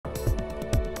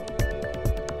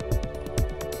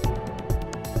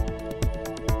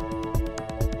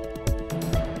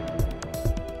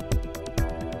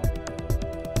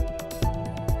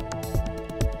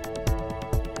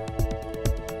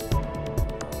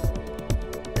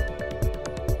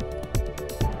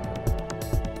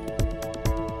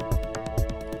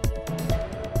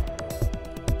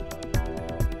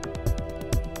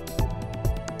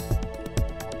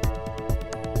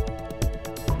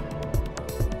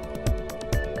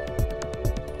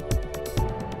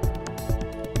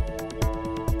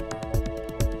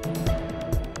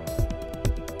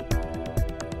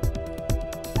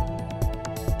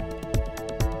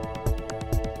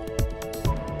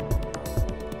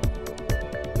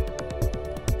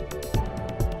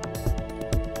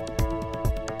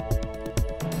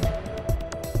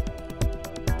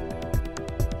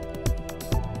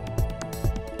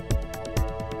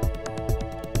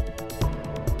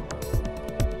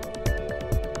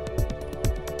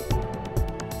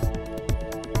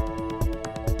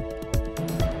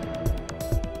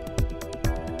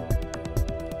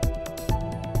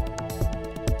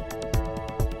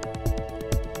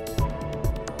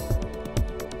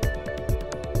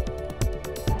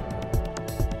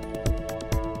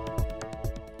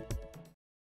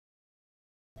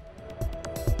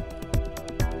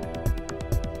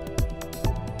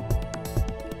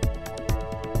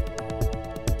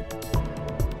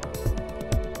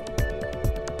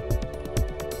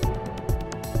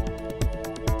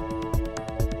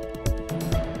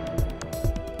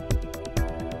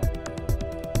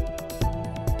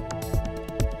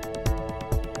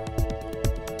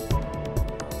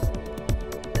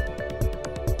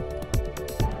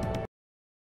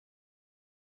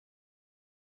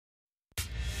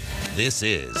This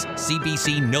is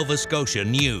CBC Nova Scotia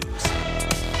News.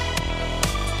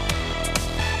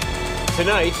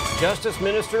 Tonight, Justice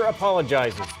Minister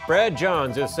apologizes. Brad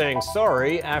Johns is saying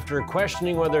sorry after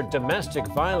questioning whether domestic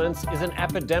violence is an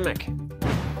epidemic.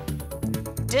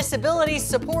 Disability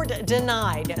support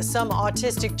denied. Some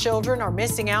autistic children are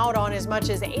missing out on as much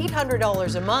as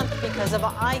 $800 a month because of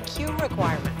IQ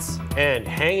requirements. And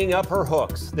hanging up her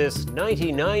hooks, this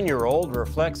 99-year-old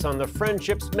reflects on the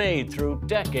friendships made through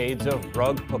decades of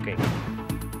rug hooking.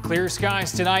 Clear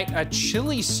skies tonight, a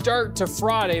chilly start to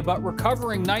Friday, but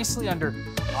recovering nicely under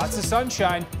lots of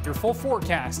sunshine. Your full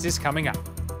forecast is coming up.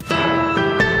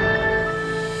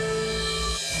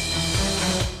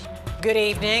 Good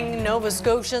evening. Nova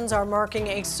Scotians are marking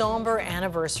a somber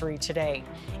anniversary today.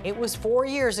 It was 4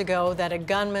 years ago that a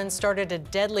gunman started a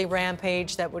deadly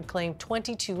rampage that would claim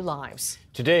 22 lives.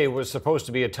 Today was supposed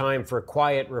to be a time for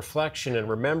quiet reflection and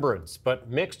remembrance, but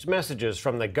mixed messages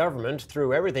from the government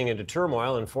threw everything into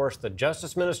turmoil and forced the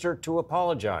Justice Minister to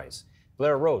apologize.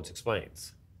 Blair Rhodes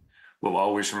explains. We'll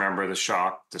always remember the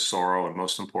shock, the sorrow, and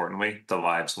most importantly, the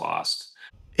lives lost.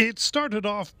 It started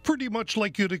off pretty much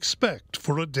like you'd expect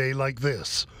for a day like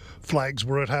this. Flags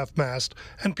were at half-mast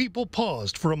and people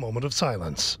paused for a moment of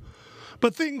silence.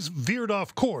 But things veered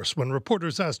off course when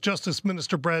reporters asked Justice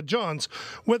Minister Brad Johns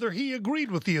whether he agreed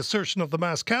with the assertion of the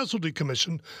Mass Casualty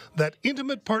Commission that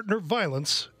intimate partner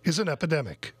violence is an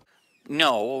epidemic.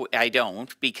 No, I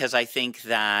don't, because I think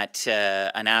that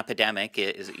an epidemic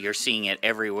is, you're seeing it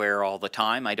everywhere all the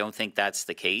time. I don't think that's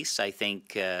the case. I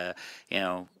think,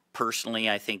 personally,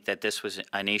 I think that this was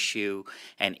an issue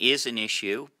and is an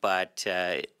issue, but,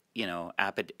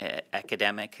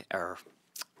 academic or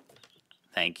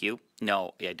thank you.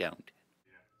 No, I don't.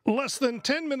 Less than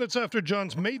 10 minutes after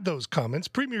Johns made those comments,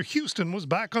 Premier Houston was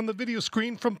back on the video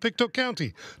screen from Pictou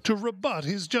County to rebut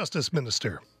his Justice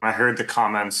Minister. I heard the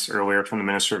comments earlier from the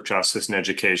Minister of Justice and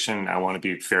Education. I want to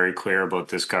be very clear about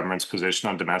this government's position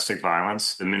on domestic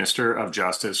violence. The Minister of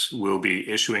Justice will be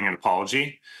issuing an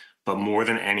apology. But more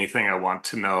than anything, I want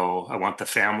the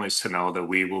families to know that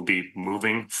we will be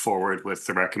moving forward with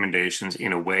the recommendations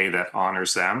in a way that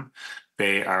honors them.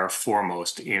 They are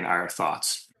foremost in our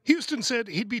thoughts. Houston said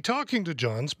he'd be talking to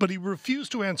Johns, but he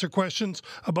refused to answer questions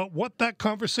about what that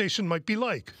conversation might be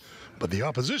like. But the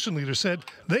opposition leader said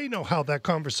they know how that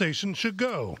conversation should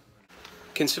go.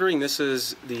 Considering this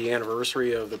is the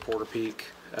anniversary of the Porter Peak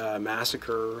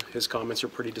massacre, his comments are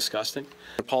pretty disgusting.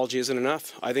 Apology isn't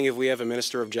enough. I think if we have a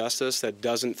Minister of Justice that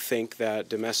doesn't think that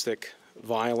domestic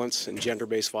violence and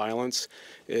gender-based violence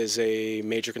is a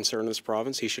major concern in this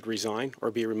province, he should resign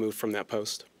or be removed from that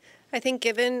post. I think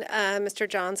given Mr.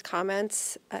 John's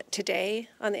comments today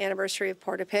on the anniversary of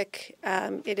Porter Peak,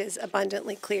 it is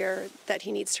abundantly clear that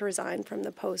he needs to resign from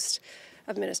the post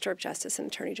of Minister of Justice and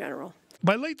Attorney General.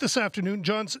 By late this afternoon,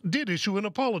 Johns did issue an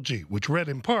apology, which read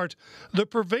in part, "The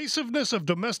pervasiveness of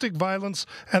domestic violence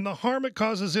and the harm it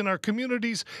causes in our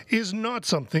communities is not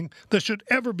something that should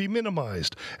ever be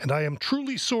minimized, and I am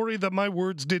truly sorry that my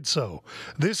words did so.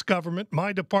 This government,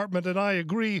 my department, and I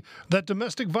agree that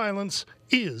domestic violence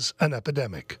is an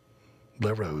epidemic."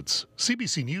 Blair Rhodes,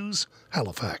 CBC News,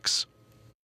 Halifax.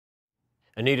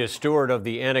 Anita Stewart of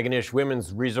the Antigonish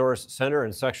Women's Resource Centre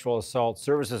and Sexual Assault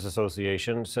Services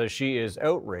Association says she is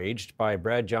outraged by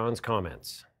Brad Johns'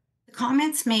 comments. The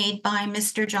comments made by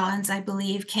Mr. Johns, I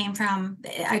believe,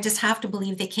 I just have to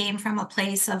believe they came from a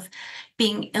place of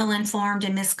being ill-informed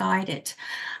and misguided.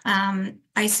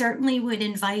 I certainly would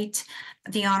invite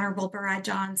the Honourable Brad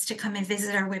Johns to come and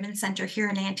visit our Women's Centre here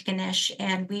in Antigonish,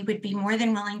 and we would be more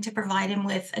than willing to provide him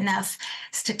with enough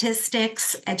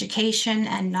statistics, education,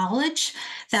 and knowledge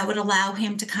that would allow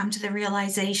him to come to the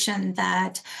realization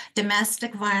that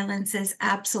domestic violence is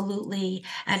absolutely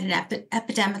at an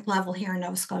epidemic level here in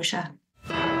Nova Scotia.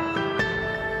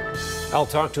 I'll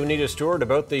talk to Anita Stewart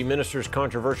about the minister's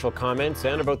controversial comments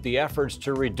and about the efforts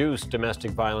to reduce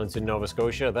domestic violence in Nova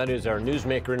Scotia. That is our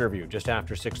Newsmaker interview just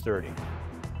after 6:30.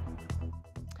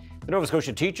 The Nova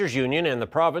Scotia Teachers Union and the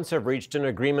province have reached an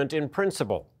agreement in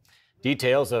principle.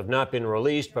 Details have not been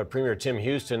released, but Premier Tim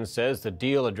Houston says the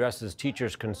deal addresses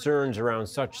teachers' concerns around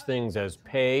such things as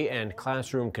pay and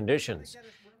classroom conditions.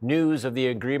 News of the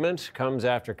agreement comes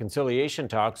after conciliation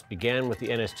talks began with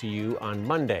the NSTU on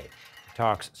Monday.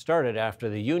 Talks started after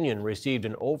the union received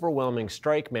an overwhelming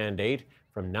strike mandate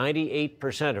from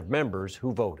 98% of members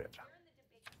who voted.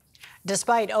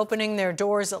 Despite opening their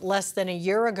doors less than a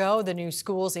year ago, the new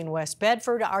schools in West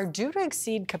Bedford are due to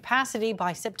exceed capacity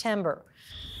by September.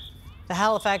 The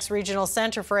Halifax Regional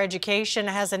Centre for Education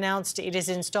has announced it is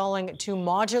installing 2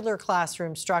 modular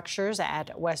classroom structures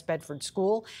at West Bedford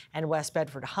School and West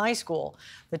Bedford High School.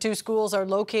 The 2 schools are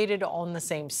located on the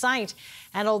same site,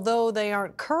 and although they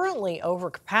aren't currently over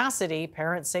capacity,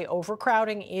 parents say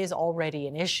overcrowding is already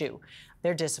an issue.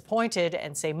 They're disappointed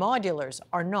and say modulars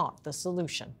are not the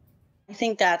solution. I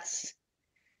think that's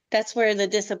where the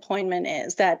disappointment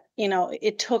is, that,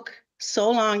 it took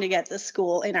so long to get the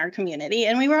school in our community,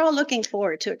 and we were all looking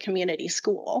forward to a community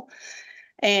school.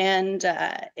 And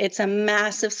it's a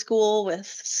massive school with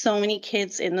so many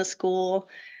kids in the school,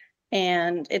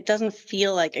 and it doesn't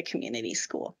feel like a community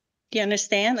school. Do you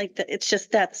understand? It's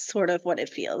just, that's sort of what it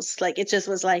feels like. It just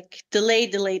was like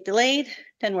delayed.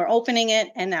 Then we're opening it,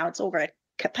 and now it's over at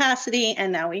capacity,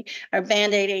 and now we are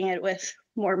band-aiding it with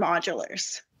more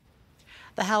modulars.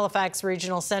 The Halifax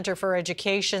Regional Centre for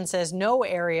Education says no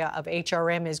area of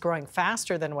HRM is growing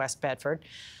faster than West Bedford.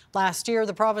 Last year,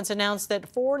 the province announced that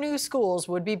 4 new schools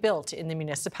would be built in the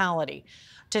municipality.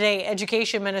 Today,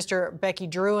 Education Minister Becky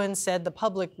Drouin said the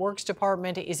Public Works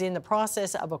Department is in the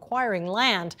process of acquiring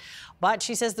land, but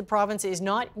she says the province is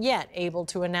not yet able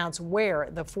to announce where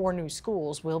the 4 new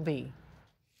schools will be.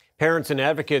 Parents and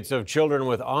advocates of children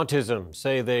with autism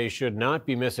say they should not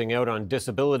be missing out on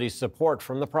disability support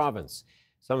from the province.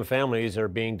 Some families are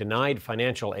being denied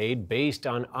financial aid based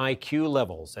on IQ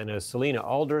levels, and as Selena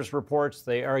Alders reports,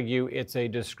 they argue it's a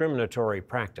discriminatory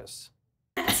practice.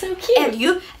 That's so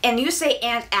cute. And you say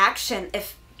 "and action"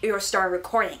 if you start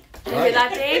recording. You hear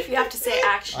that, Dave? You have to say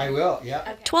action. I will, yeah.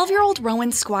 Okay. 12-year-old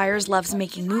Rowan Squires loves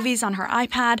making movies on her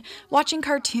iPad, watching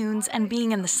cartoons, and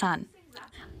being in the sun.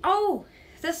 Oh,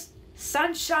 this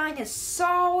sunshine is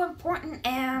so important,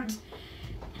 and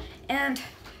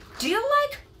do you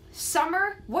like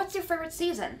summer? What's your favorite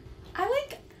season? I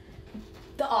like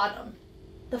the autumn,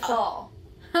 the fall.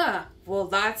 Huh, well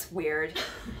that's weird.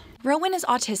 Rowan is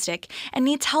autistic and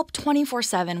needs help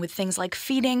 24/7 with things like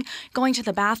feeding, going to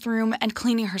the bathroom, and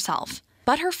cleaning herself.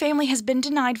 But her family has been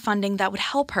denied funding that would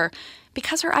help her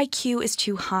because her IQ is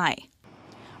too high.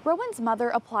 Rowan's mother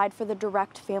applied for the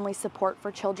Direct Family Support for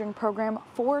Children program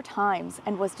 4 times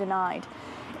and was denied.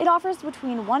 It offers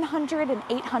between $100 and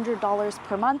 $800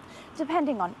 per month,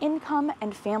 depending on income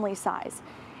and family size.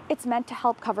 It's meant to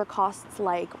help cover costs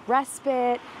like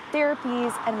respite,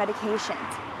 therapies, and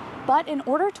medications. But in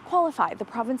order to qualify, the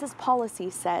province's policy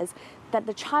says that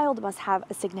the child must have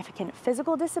a significant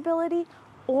physical disability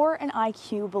or an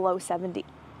IQ below 70.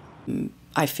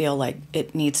 I feel like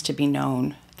it needs to be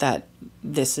known that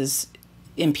this is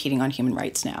impeding on human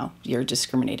rights now. You're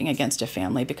discriminating against a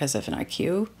family because of an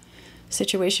IQ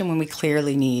situation when we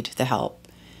clearly need the help.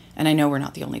 And I know we're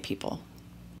not the only people.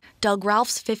 Doug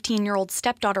Ralph's 15-year-old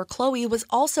stepdaughter Chloe was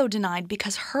also denied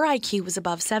because her IQ was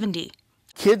above 70.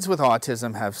 Kids with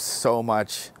autism have so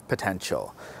much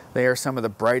potential. They are some of the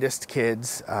brightest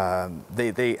kids.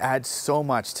 They add so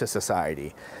much to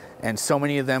society. And so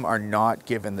many of them are not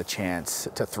given the chance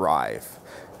to thrive,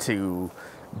 to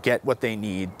get what they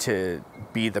need to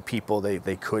be the people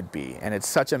they could be. And it's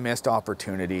such a missed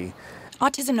opportunity.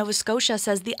 Autism Nova Scotia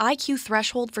says the IQ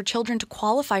threshold for children to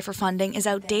qualify for funding is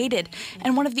outdated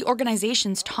and one of the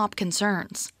organization's top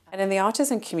concerns. And in the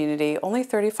autism community, only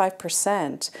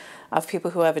 35% of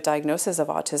people who have a diagnosis of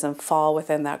autism fall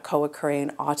within that co-occurring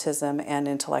autism and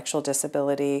intellectual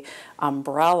disability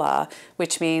umbrella,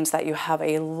 which means that you have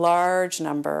a large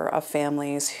number of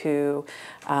families who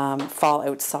fall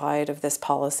outside of this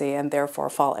policy and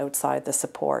therefore fall outside the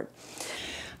support.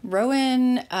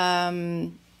 Rowan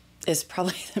is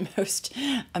probably the most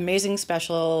amazing,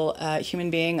 special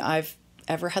human being I've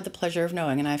ever had the pleasure of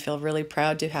knowing, and I feel really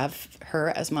proud to have her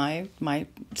as my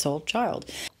sole child.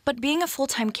 But being a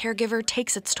full-time caregiver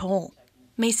takes its toll.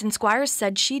 Mason Squires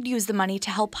said she'd use the money to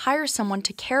help hire someone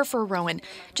to care for Rowan,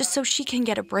 just so she can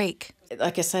get a break.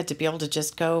 Like I said, to be able to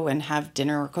just go and have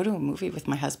dinner or go to a movie with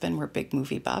my husband, we're big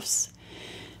movie buffs,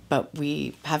 but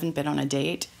we haven't been on a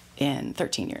date in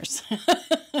 13 years.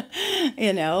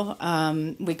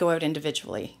 We go out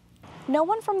individually. No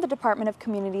one from the Department of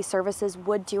Community Services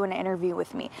would do an interview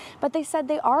with me, but they said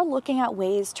they are looking at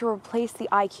ways to replace the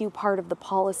IQ part of the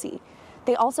policy.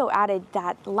 They also added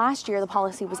that last year the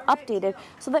policy was updated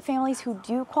so that families who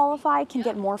do qualify can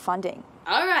get more funding.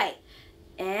 All right,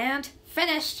 and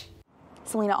finished.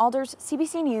 Selena Alders,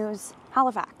 CBC News,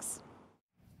 Halifax.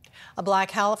 A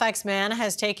Black Halifax man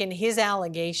has taken his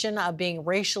allegation of being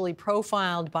racially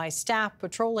profiled by staff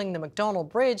patrolling the McDonald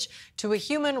Bridge to a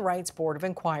Human Rights Board of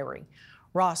Inquiry.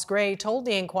 Ross Gray told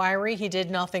the inquiry he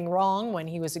did nothing wrong when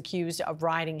he was accused of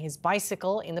riding his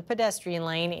bicycle in the pedestrian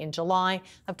lane in July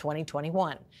of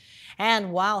 2021.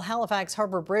 And while Halifax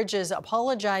Harbour Bridges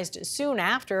apologized soon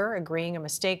after agreeing a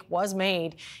mistake was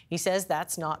made, he says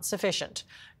that's not sufficient.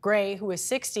 Gray, who is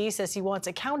 60, says he wants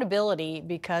accountability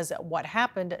because what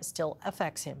happened still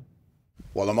affects him.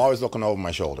 Well, I'm always looking over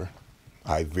my shoulder.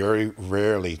 I very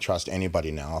rarely trust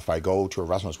anybody now. If I go to a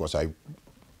restaurant, which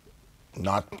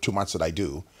not too much that I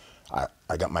do,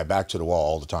 I got my back to the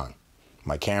wall all the time.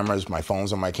 My cameras, my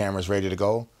phones and my cameras ready to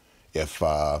go. If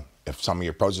somebody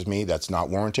approaches me that's not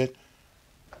warranted,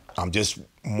 I'm just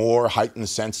more heightened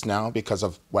sense now because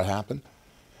of what happened.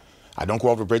 I don't go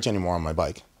over the bridge anymore on my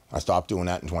bike. I stopped doing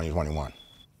that in 2021.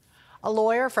 A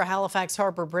lawyer for Halifax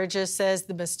Harbour Bridges says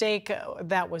the mistake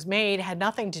that was made had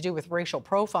nothing to do with racial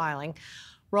profiling.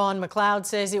 Ron McLeod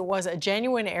says it was a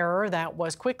genuine error that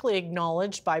was quickly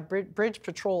acknowledged by Bridge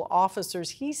Patrol officers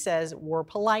he says were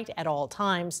polite at all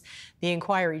times. The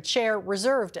inquiry chair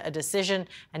reserved a decision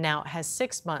and now has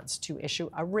 6 months to issue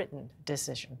a written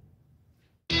decision.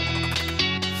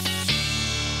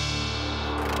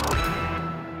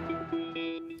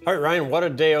 All right, Ryan, what a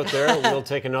day out there. We'll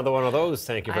take another one of those.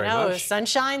 Thank you very much.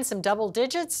 Sunshine, some double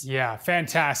digits. Yeah,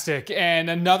 fantastic.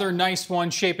 And another nice one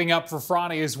shaping up for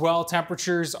Friday as well.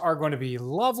 Temperatures are going to be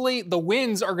lovely. The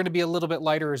winds are going to be a little bit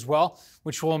lighter as well,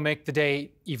 which will make the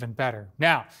day even better.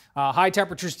 Now, high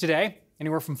temperatures today.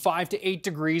 Anywhere from 5 to 8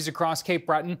 degrees across Cape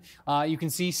Breton. You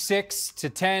can see 6 to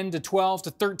 10 to 12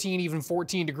 to 13, even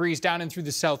 14 degrees down and through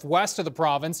the southwest of the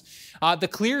province. The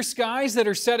clear skies that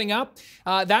are setting up,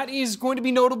 that is going to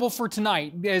be notable for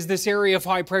tonight as this area of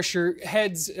high pressure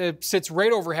sits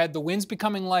right overhead. The wind's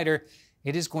becoming lighter.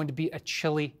 It is going to be a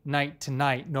chilly night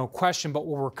tonight, no question, but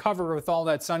we'll recover with all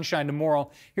that sunshine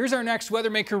tomorrow. Here's our next weather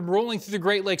maker rolling through the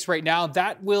Great Lakes right now.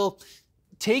 That will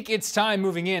take its time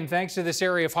moving in thanks to this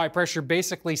area of high pressure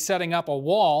basically setting up a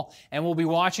wall, and we'll be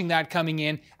watching that coming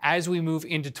in as we move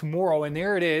into tomorrow. And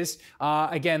there it is.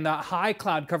 Again, the high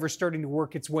cloud cover starting to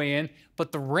work its way in,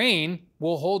 but the rain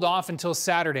will hold off until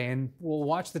Saturday, and we'll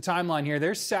watch the timeline here.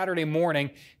 There's Saturday morning.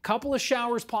 Couple of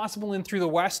showers possible in through the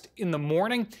west in the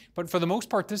morning, but for the most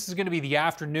part, this is going to be the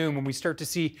afternoon when we start to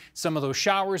see some of those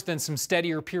showers, then some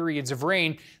steadier periods of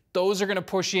rain. Those are going to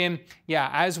push in,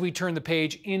 as we turn the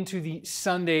page into the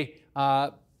Sunday,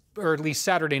 or at least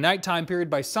Saturday night time period.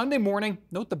 By Sunday morning,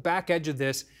 note the back edge of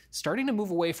this, starting to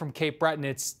move away from Cape Breton.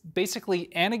 It's basically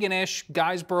Antigonish,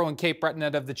 Guysborough, and Cape Breton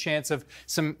that have the chance of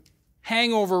some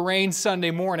hangover rain Sunday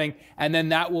morning, and then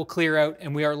that will clear out,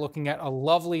 and we are looking at a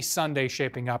lovely Sunday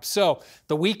shaping up. So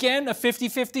the weekend, a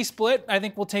 50-50 split. I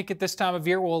think we'll take it this time of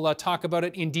year. We'll talk about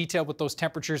it in detail with those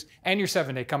temperatures and your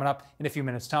 7-day coming up in a few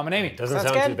minutes. Tom and Amy. Doesn't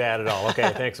sound too bad at all.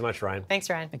 Okay, thanks so much, Ryan.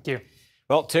 Thanks, Ryan. Thank you.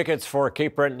 Well, tickets for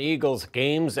Cape Breton Eagles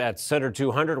games at Centre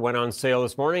 200 went on sale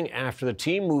this morning after the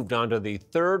team moved on to the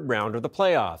third round of the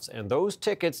playoffs, and those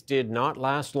tickets did not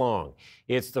last long.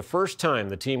 It's the first time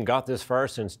the team got this far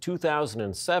since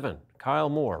 2007. Kyle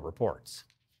Moore reports.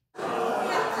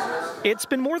 It's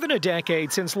been more than a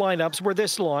decade since lineups were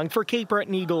this long for Cape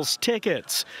Breton Eagles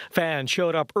tickets. Fans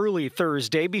showed up early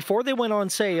Thursday before they went on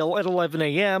sale at 11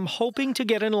 a.m., hoping to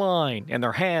get in line and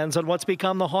their hands on what's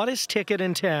become the hottest ticket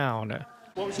in town.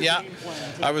 Yeah,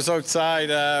 I was outside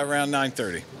around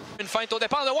 9:30.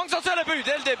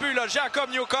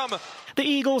 The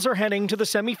Eagles are heading to the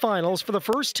semifinals for the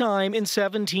first time in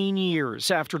 17 years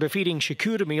after defeating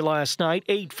Chicoutimi last night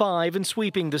 8-5 and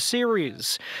sweeping the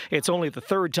series. It's only the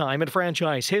third time in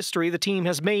franchise history the team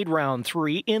has made round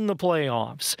 3 in the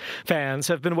playoffs. Fans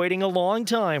have been waiting a long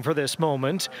time for this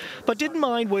moment, but didn't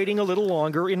mind waiting a little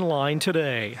longer in line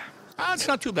today. It's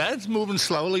not too bad. It's moving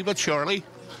slowly but surely.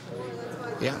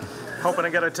 Yeah. Hoping to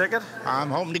get a ticket?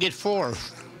 I'm hoping to get 4.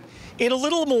 In a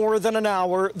little more than an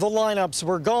hour, the lineups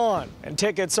were gone, and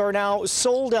tickets are now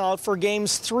sold out for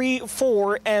games 3,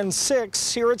 4, and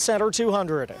 6 here at Centre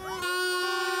 200.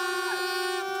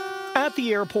 At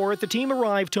the airport, the team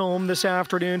arrived home this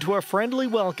afternoon to a friendly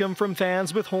welcome from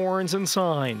fans with horns and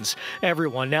signs.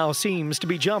 Everyone now seems to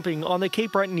be jumping on the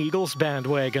Cape Breton Eagles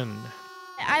bandwagon.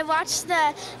 I watched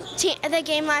the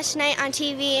game last night on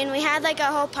TV, and we had like a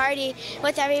whole party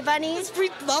with everybody.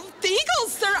 We love the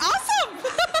Eagles. They're awesome.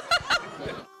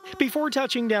 Before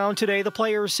touching down today, the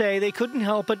players say they couldn't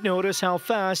help but notice how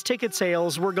fast ticket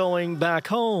sales were going back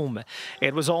home.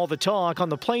 It was all the talk on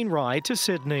the plane ride to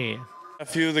Sydney. A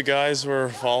few of the guys were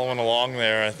following along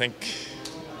there. I think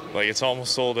Like, it's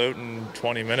almost sold out in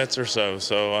 20 minutes or so.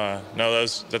 So, no,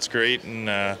 that's great. And,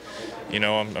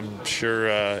 I'm sure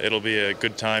it'll be a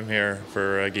good time here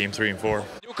for Game 3 and 4.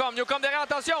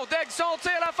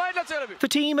 The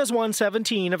team has won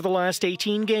 17 of the last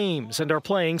 18 games and are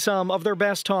playing some of their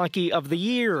best hockey of the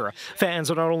year. Fans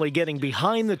are not only getting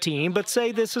behind the team, but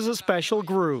say this is a special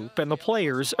group, and the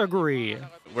players agree.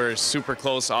 We're super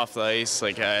close off the ice.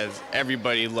 Like,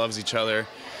 everybody loves each other.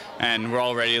 And we're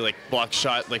already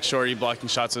Shorty blocking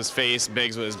shots with his face,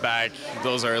 Biggs with his back.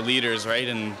 Those are leaders, right?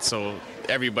 And so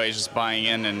everybody's just buying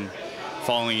in and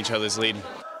following each other's lead.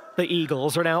 The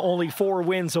Eagles are now only 4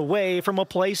 wins away from a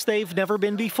place they've never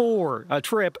been before, a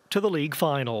trip to the league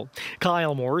final.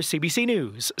 Kyle Moore, CBC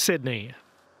News, Sydney.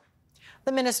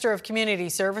 The Minister of Community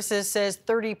Services says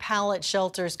 30 pallet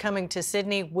shelters coming to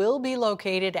Sydney will be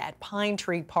located at Pine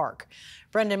Tree Park.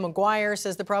 Brendan McGuire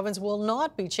says the province will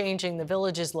not be changing the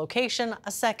village's location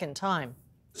a second time.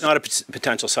 It's not a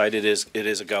potential site. It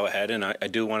is a go-ahead, and I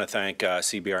do want to thank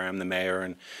CBRM, the mayor,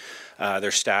 and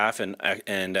their staff,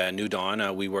 and New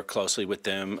Dawn. We worked closely with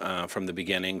them from the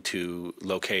beginning to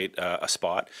locate a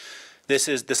spot.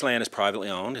 This land is privately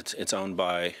owned. It's owned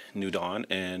by New Dawn,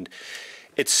 and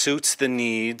it suits the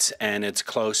needs, and it's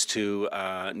close to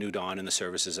New Dawn and the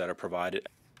services that are provided.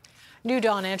 New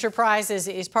Dawn Enterprises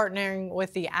is partnering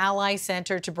with the Ally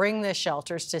Centre to bring the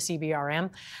shelters to CBRM.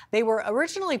 They were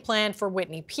originally planned for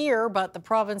Whitney Pier, but the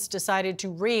province decided to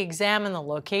re-examine the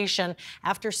location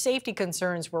after safety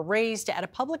concerns were raised at a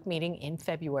public meeting in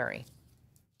February.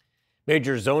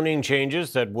 Major zoning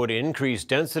changes that would increase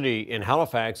density in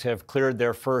Halifax have cleared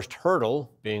their first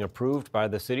hurdle, being approved by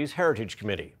the city's Heritage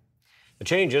Committee. The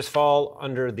changes fall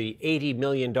under the $80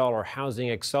 million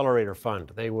Housing Accelerator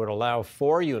Fund. They would allow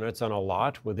 4 units on a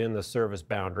lot within the service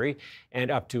boundary and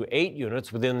up to 8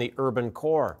 units within the urban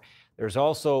core. There's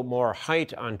also more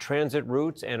height on transit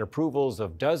routes and approvals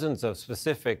of dozens of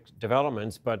specific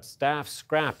developments, but staff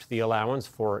scrapped the allowance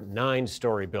for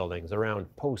 9-story buildings around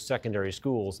post-secondary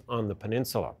schools on the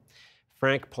peninsula.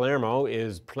 Frank Palermo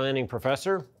is planning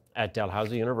professor at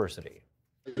Dalhousie University.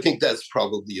 I think that's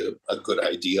probably a good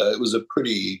idea. It was a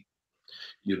pretty,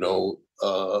 it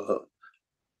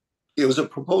was a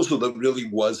proposal that really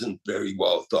wasn't very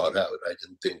well thought out, I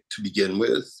didn't think, to begin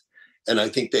with. And I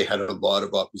think they had a lot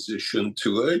of opposition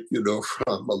to it,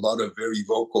 from a lot of very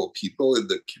vocal people in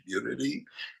the community.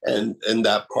 And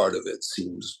that part of it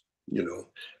seems,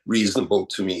 reasonable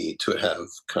to me to have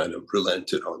kind of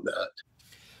relented on that.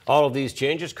 All of these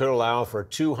changes could allow for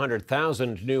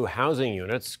 200,000 new housing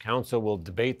units. Council will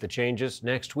debate the changes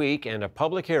next week, and a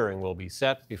public hearing will be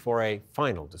set before a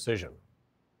final decision.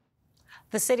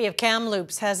 The city of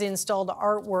Kamloops has installed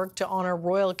artwork to honor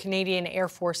Royal Canadian Air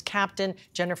Force Captain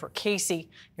Jennifer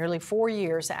Casey, nearly 4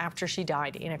 years after she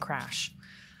died in a crash.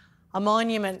 A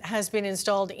monument has been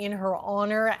installed in her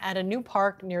honor at a new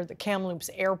park near the Kamloops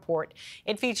airport.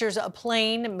 It features a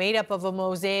plane made up of a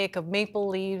mosaic of maple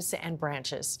leaves and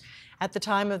branches. At the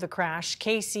time of the crash,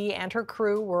 Casey and her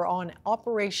crew were on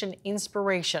Operation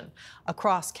Inspiration, a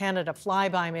cross-Canada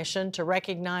flyby mission to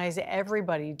recognize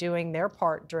everybody doing their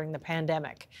part during the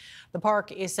pandemic. The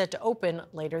park is set to open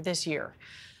later this year.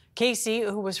 Casey,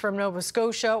 who was from Nova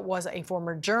Scotia, was a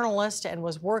former journalist and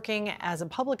was working as a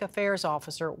public affairs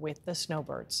officer with the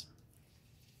Snowbirds.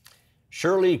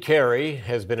 Shirley Carey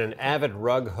has been an avid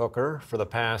rug hooker for the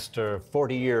past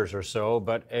 40 years or so,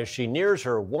 but as she nears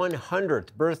her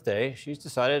 100th birthday, she's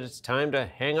decided it's time to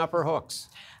hang up her hooks.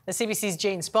 The CBC's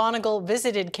Jane Sponigal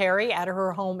visited Carey at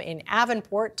her home in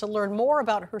Avonport to learn more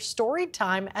about her storied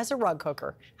time as a rug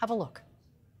hooker. Have a look.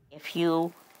 If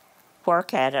you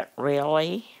work at it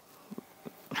really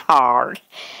hard,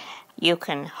 you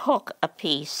can hook a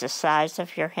piece the size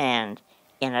of your hand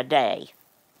in a day.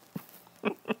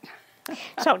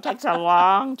 So it takes a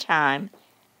long time.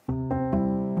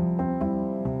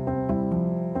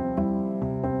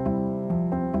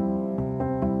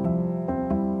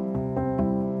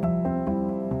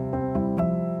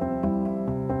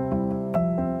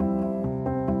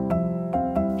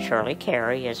 Shirley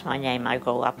Carey is my name. I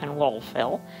grew up in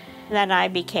Wolfville. Then I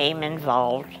became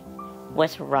involved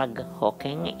with rug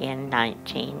hooking in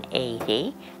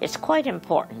 1980. It's quite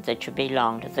important that you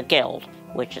belong to the Guild,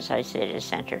 which, as I said, is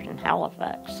centered in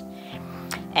Halifax.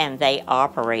 And they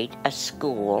operate a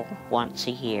school once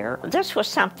a year. This was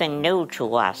something new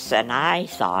to us, and I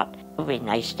thought it would be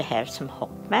nice to have some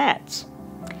hooked mats,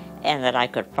 and that I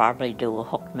could probably do a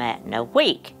hooked mat in a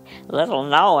week, little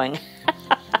knowing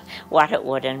what it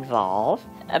would involve.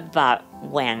 But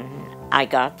when I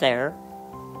got there,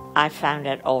 I found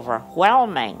it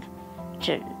overwhelming.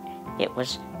 It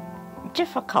was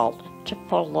difficult to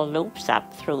pull the loops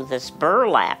up through this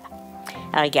burlap.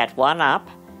 I get one up,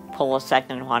 pull the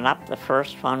second one up, the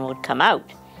first one would come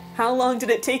out. How long did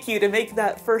it take you to make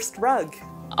that first rug?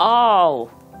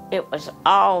 Oh, it was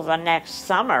all the next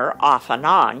summer, off and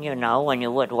on, you know, when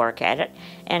you would work at it,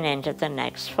 and into the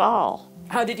next fall.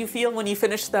 How did you feel when you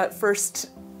finished that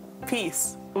first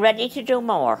piece? Ready to do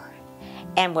more.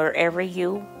 And wherever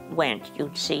you went,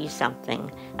 you'd see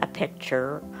something, a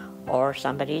picture or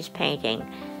somebody's painting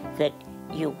that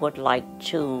you would like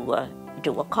to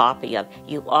do a copy of.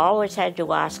 You always had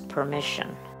to ask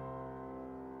permission.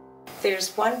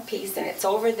 There's one piece, and it's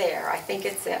over there. I think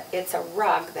it's a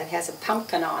rug that has a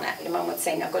pumpkin on it. And Mom would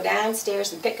say, now go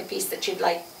downstairs and pick a piece that you'd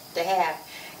like to have.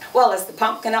 Well, is the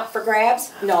pumpkin up for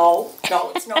grabs? No,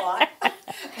 it's not.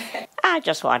 I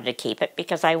just wanted to keep it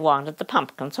because I wanted the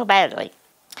pumpkin so badly.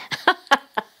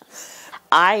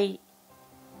 I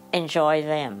enjoy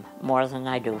them more than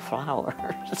I do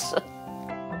flowers.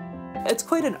 It's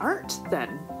quite an art,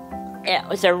 then.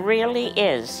 There really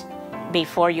is,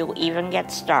 before you even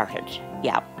get started.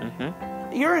 Yeah.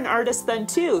 You're an artist then,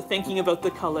 too, thinking about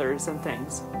the colors and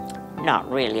things. Not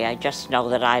really. I just know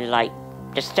that I like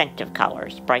distinctive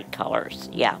colors, bright colors.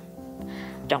 Yeah.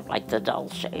 Don't like the dull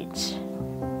shades.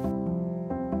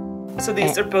 So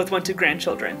these are both went to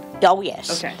grandchildren? Oh,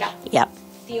 yes. Okay. Yep.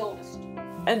 The oldest.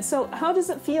 And so how does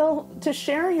it feel to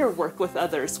share your work with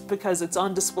others? Because it's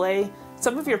on display.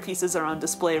 Some of your pieces are on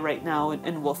display right now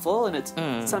in Woofle,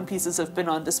 and some pieces have been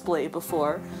on display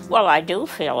before. Well, I do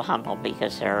feel humble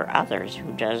because there are others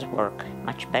who does work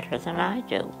much better than I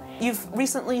do. You've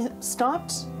recently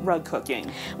stopped rug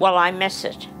hooking. Well, I miss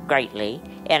it greatly,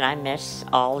 and I miss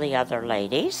all the other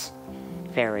ladies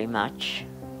very much.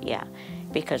 Yeah,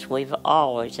 because we've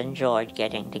always enjoyed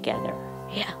getting together.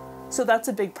 Yeah. So that's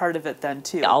a big part of it then,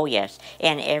 too. Oh, yes.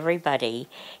 And everybody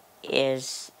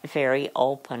is very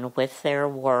open with their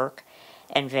work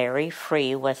and very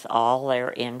free with all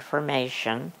their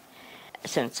information.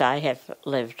 Since I have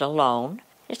lived alone,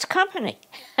 it's company.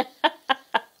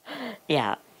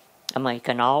 Yeah. And we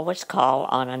can always call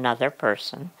on another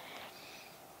person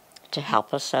to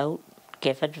help us out,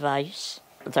 give advice.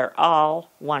 They're all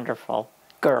wonderful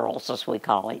girls, as we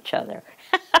call each other.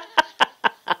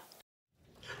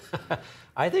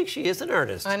 I think she is an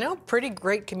artist. I know, pretty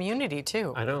great community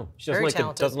too. I know. She Very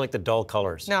doesn't like the dull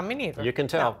colors. No, me neither. You can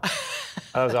tell.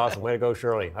 That was awesome. Way to go,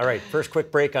 Shirley. All right, first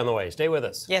quick break on the way. Stay with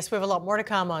us. Yes, we have a lot more to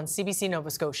come on CBC Nova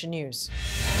Scotia News.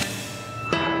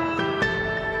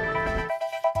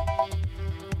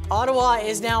 Ottawa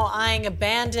is now eyeing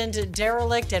abandoned,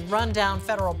 derelict, and rundown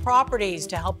federal properties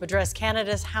to help address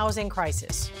Canada's housing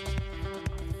crisis.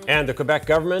 And the Quebec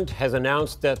government has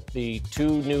announced that the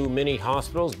 2 new mini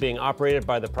hospitals being operated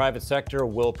by the private sector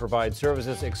will provide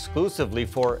services exclusively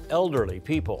for elderly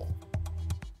people.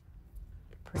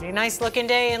 Pretty nice looking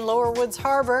day in Lower Woods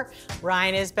Harbor.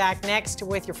 Ryan is back next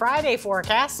with your Friday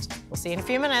forecast. We'll see you in a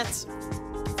few minutes.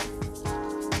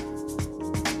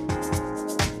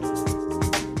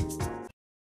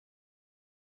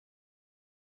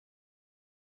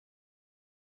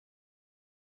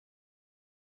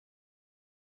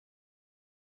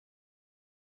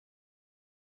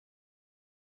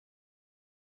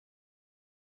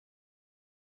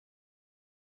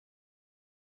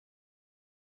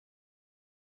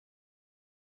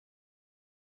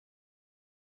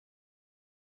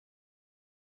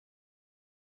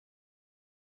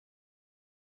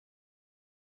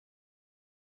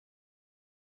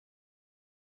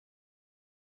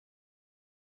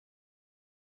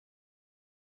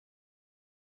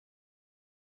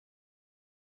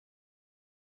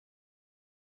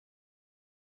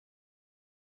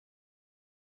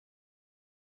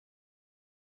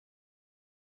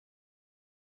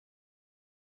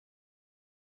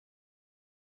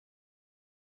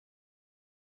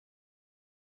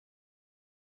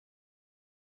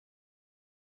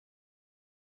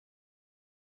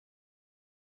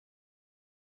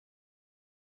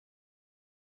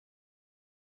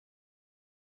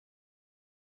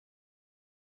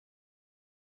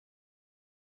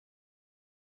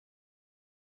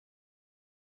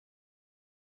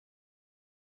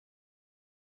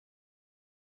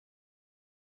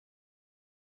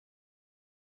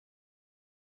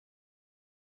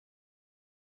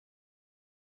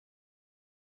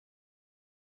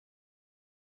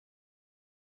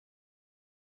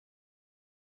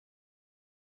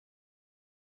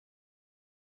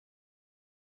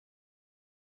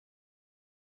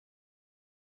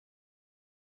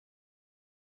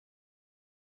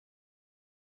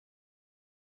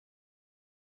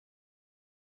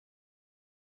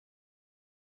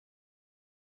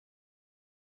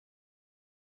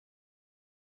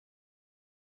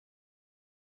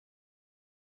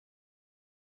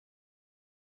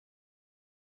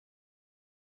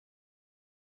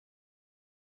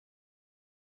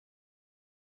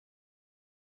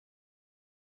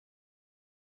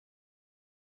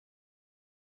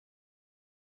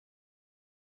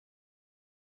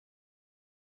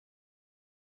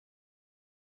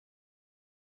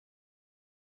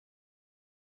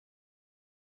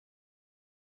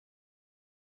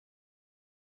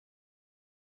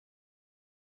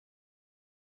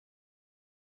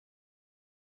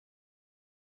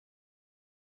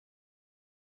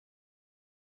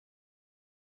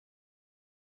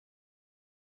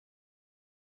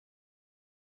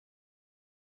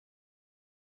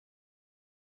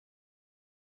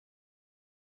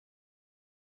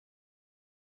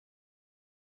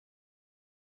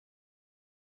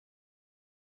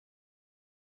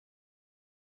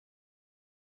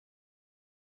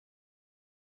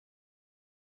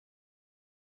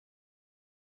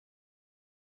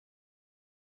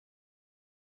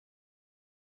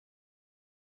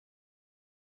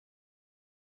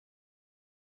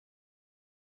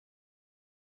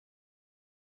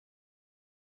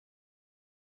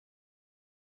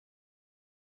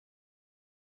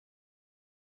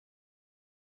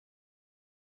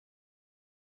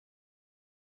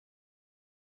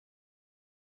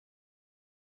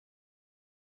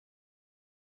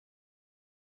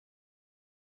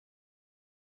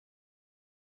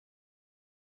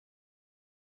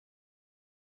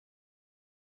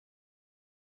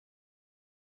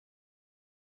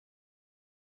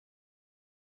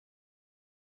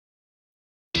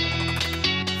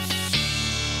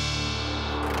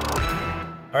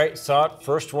 All right, saw it.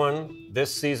 First one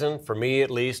this season, for me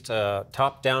at least,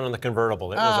 top down on the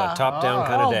convertible. It was a top down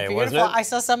kind of day, beautiful. wasn't it? I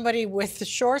saw somebody with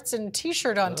shorts and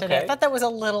t-shirt on today. I thought that was a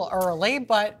little early,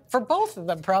 but for both of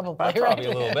them, probably. Probably a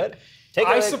little bit.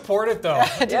 I support it though.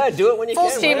 Yeah, do it when you Full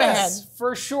can. steam ahead. Yes,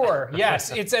 for sure. Yes,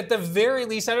 it's at the very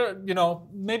least. I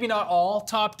don't, maybe not all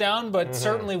top down, but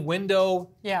certainly window.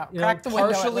 Yeah, crack the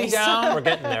window at partially least. down. We're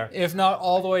getting there. If not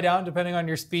all the way down, depending on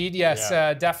your speed. Yes,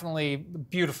 definitely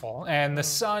beautiful. And the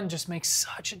sun just makes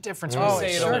such a difference. We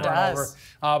say it over and over,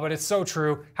 but it's so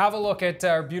true. Have a look at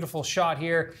our beautiful shot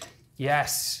here.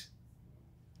 Yes.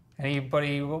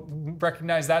 Anybody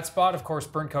recognize that spot? Of course,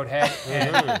 Burncoat Head.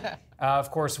 And, of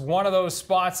course, one of those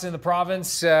spots in the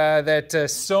province that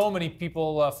so many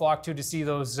people flock to see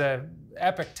those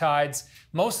epic tides.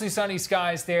 Mostly sunny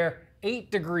skies there.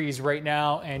 8 degrees right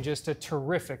now, and just a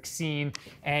terrific scene.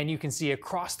 And you can see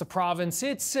across the province,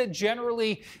 it's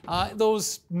generally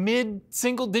those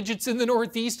mid-single digits in the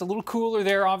northeast, a little cooler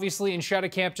there, obviously, in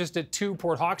Shattuck just at 2,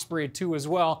 Port Hawkesbury at 2 as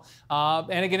well.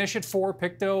 Antigonish at 4,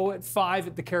 Pictou at 5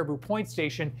 at the Caribou Point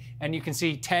Station. And you can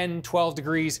see 10, 12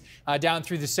 degrees down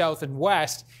through the south and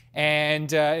west,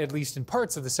 and at least in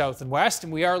parts of the south and west.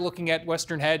 And we are looking at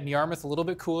Western Head and Yarmouth, a little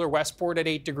bit cooler, Westport at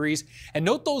 8 degrees. And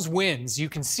note those winds. You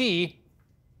can see,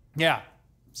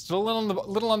 still a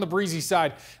little on the breezy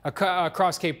side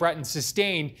across Cape Breton,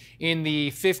 sustained in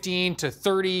the 15 to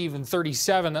 30, even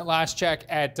 37 at last check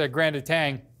at Grand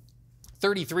Etang,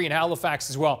 33 in Halifax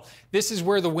as well. This is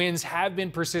where the winds have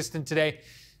been persistent today,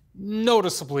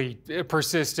 noticeably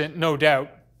persistent, no doubt.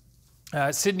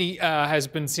 Sydney has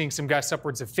been seeing some gusts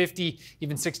upwards of 50,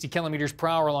 even 60 kilometers per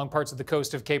hour along parts of the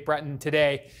coast of Cape Breton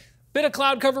today. Bit of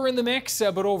cloud cover in the mix,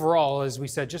 but overall, as we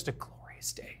said, just a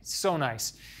glorious day. So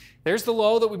nice. There's the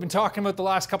low that we've been talking about the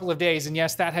last couple of days, and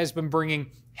yes, that has been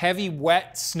bringing heavy,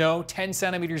 wet snow, 10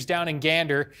 centimeters down in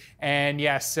Gander, and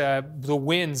yes, the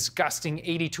winds gusting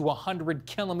 80 to 100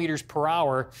 kilometers per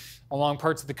hour along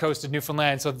parts of the coast of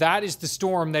Newfoundland. So that is the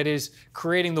storm that is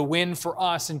creating the wind for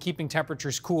us and keeping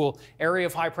temperatures cool. Area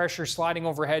of high pressure sliding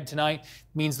overhead tonight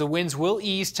means the winds will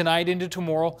ease tonight into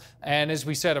tomorrow. And as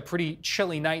we said, a pretty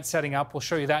chilly night setting up. We'll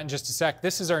show you that in just a sec.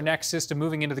 This is our next system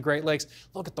moving into the Great Lakes.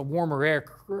 Look at the warmer air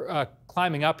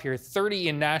climbing up here. 30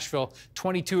 in Nashville,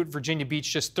 22 at Virginia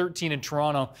Beach, just 13 in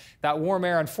Toronto. That warm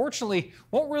air, unfortunately,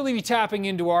 won't really be tapping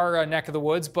into our neck of the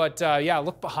woods. But yeah,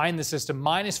 look behind the system.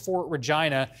 -4 at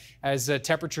Regina, as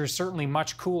temperatures certainly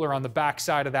much cooler on the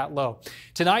backside of that low.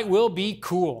 Tonight will be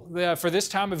cool for this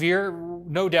time of year,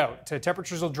 no doubt.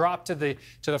 Temperatures will drop to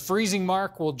the freezing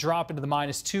mark. We'll drop into the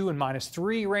 -2 and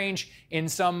 -3 range in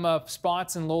some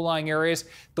spots in low-lying areas.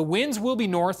 The winds will be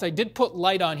north. I did put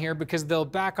light on here because they'll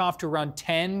back off to around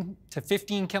 10 to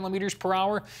 15 kilometers per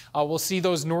hour. We'll see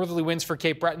those northerly winds for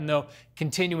Cape Breton, though,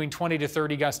 continuing 20 to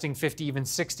 30, gusting 50, even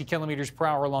 60 kilometers per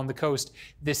hour along the coast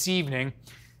this evening.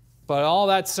 But all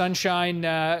that sunshine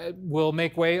will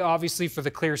make way, obviously, for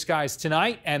the clear skies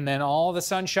tonight. And then all the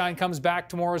sunshine comes back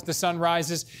tomorrow as the sun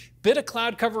rises. Bit of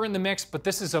cloud cover in the mix, but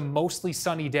this is a mostly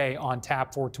sunny day on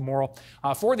tap for tomorrow.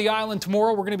 For the island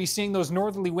tomorrow, we're going to be seeing those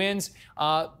northerly winds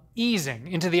easing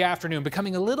into the afternoon,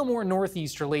 becoming a little more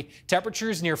northeasterly.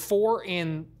 Temperatures near 4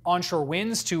 in onshore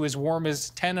winds to as warm as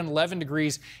 10 and 11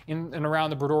 degrees in and around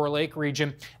the Bredora Lake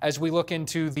region. As we look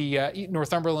into the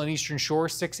Northumberland Eastern Shore,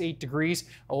 6-8 degrees.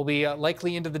 We'll be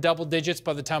likely into the double digits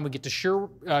by the time we get to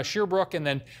Sherbrooke, and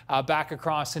then back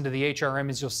across into the HRM,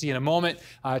 as you'll see in a moment.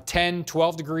 10,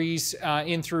 12 degrees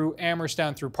in through Amherst,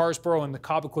 down through Parsboro and the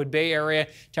Cobequid Bay area.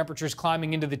 Temperatures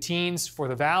climbing into the teens for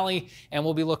the valley, and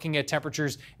we'll be looking at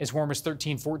temperatures as warm as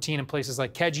 13, 14 in places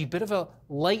like Kedzie. Bit of a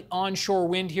light onshore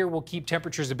wind here will keep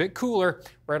temperatures a bit cooler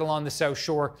right along the south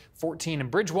shore. 14 in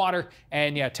Bridgewater,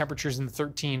 and yeah, temperatures in the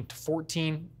 13 to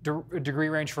 14 degree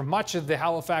range for much of the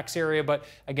Halifax area, but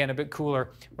again, a bit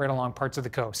cooler right along parts of the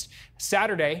coast.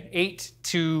 Saturday, 8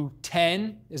 to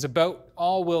 10 is about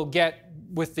all we'll get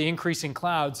with the increasing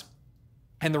clouds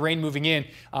and the rain moving in.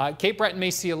 Cape Breton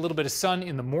may see a little bit of sun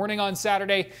in the morning on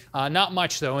Saturday. Not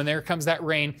much, though, and there comes that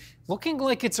rain. Looking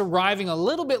like it's arriving a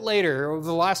little bit later. Over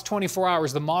the last 24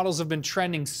 hours, the models have been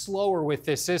trending slower with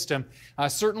this system.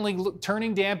 Certainly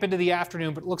turning damp into the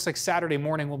afternoon, but it looks like Saturday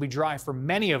morning will be dry for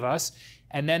many of us.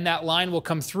 And then that line will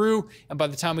come through, and by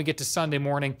the time we get to Sunday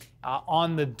morning,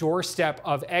 on the doorstep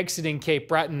of exiting Cape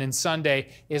Breton, and Sunday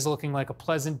is looking like a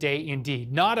pleasant day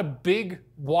indeed. Not a big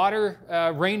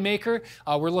water rainmaker.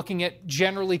 We're looking at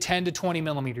generally 10 to 20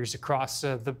 millimeters across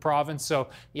the province. So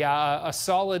yeah, a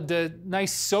solid,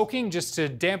 nice soaking just to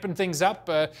dampen things up,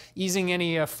 easing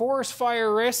any forest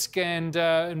fire risk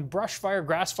and brush fire,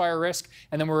 grass fire risk.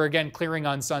 And then we're again clearing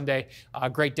on Sunday.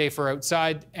 Great day for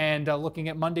outside. And looking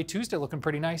at Monday, Tuesday, looking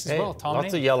pretty nice as well. Tom,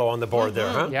 lots of yellow on the board there,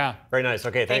 huh? Yeah. Very nice.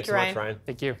 Okay, thanks so much, Ryan.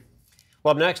 Thank you.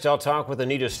 Well, up next, I'll talk with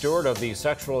Anita Stewart of the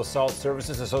Sexual Assault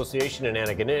Services Association in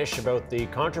Antigonish about the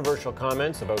controversial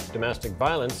comments about domestic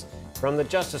violence from the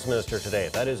Justice Minister today.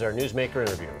 That is our Newsmaker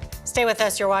interview. Stay with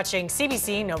us. You're watching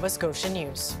CBC Nova Scotia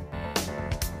News.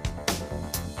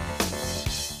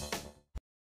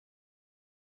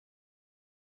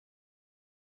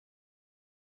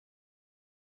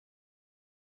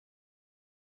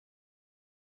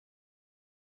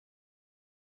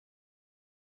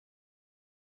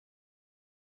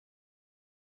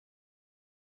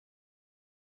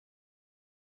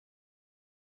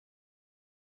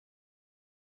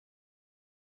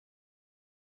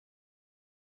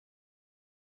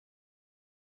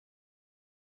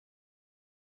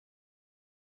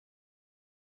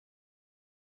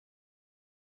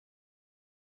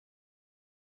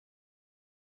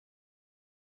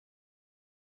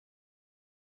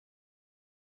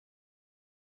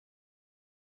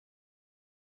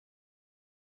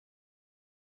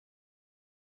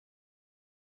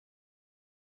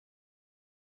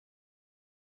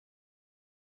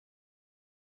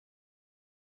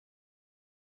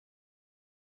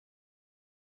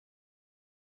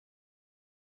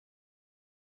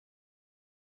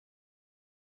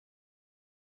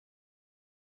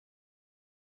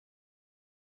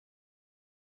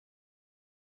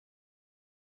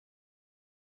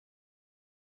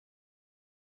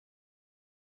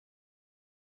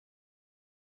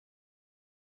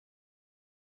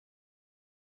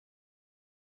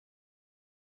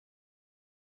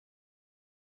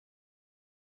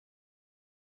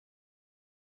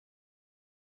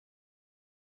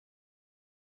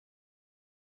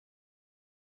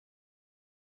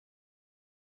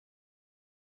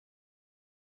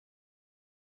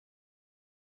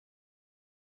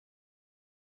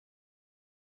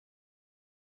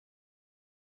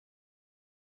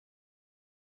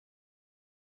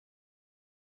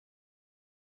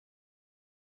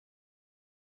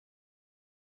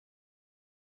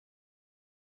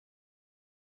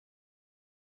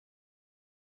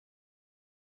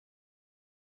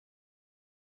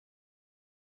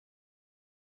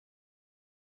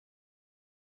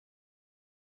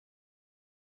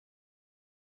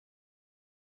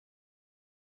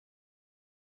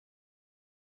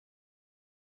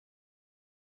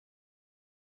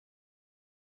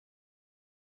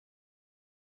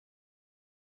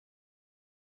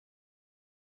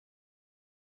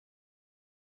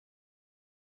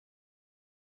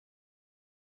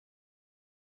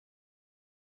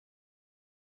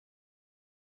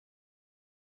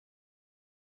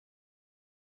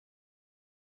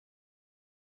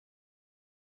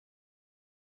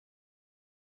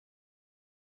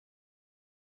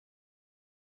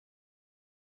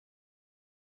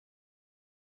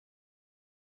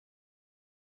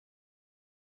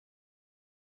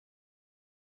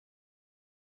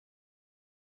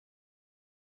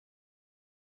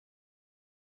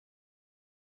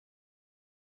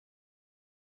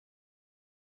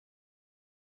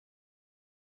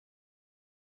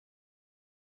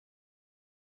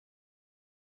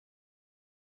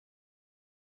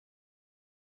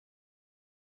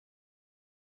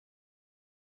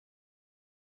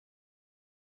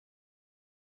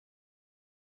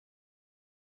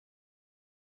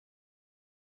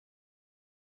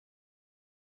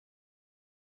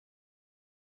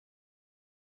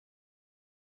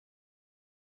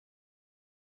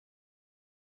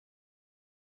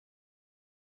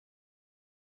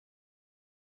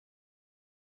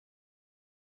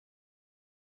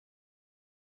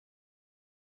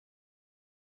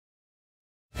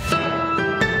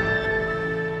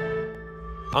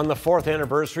 On the 4th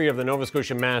anniversary of the Nova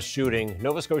Scotia mass shooting,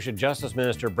 Nova Scotia Justice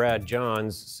Minister Brad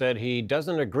Johns said he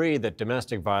doesn't agree that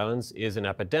domestic violence is an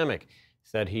epidemic. He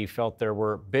said he felt there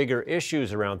were bigger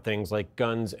issues around things like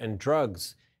guns and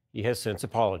drugs. He has since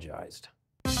apologized.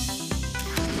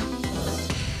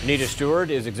 Anita Stewart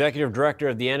is Executive Director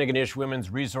of the Antigonish Women's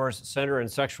Resource Centre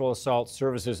and Sexual Assault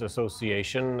Services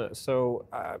Association. So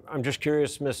I'm just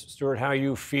curious, Ms. Stewart, how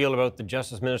you feel about the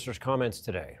Justice Minister's comments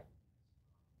today.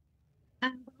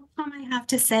 Tom, I have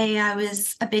to say I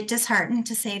was a bit disheartened,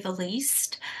 to say the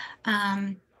least.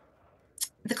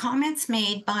 The the comments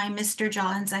made by Mr.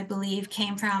 Johns, I believe,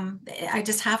 I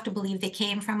just have to believe they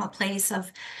came from a place of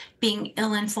being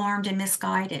ill-informed and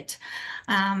misguided.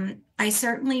 I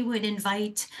certainly would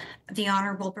invite the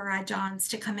Honorable Brad Johns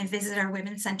to come and visit our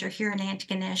Women's Centre here in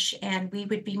Antigonish, and we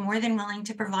would be more than willing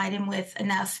to provide him with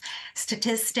enough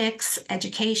statistics,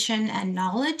 education, and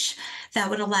knowledge that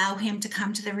would allow him to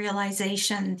come to the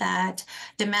realization that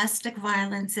domestic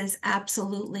violence is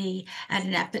absolutely at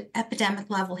an epidemic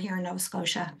level here in Nova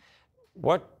Scotia.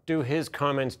 What do his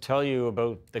comments tell you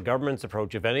about the government's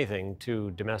approach, if anything, to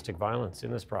domestic violence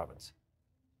in this province?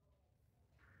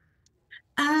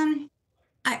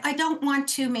 I don't want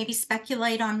to maybe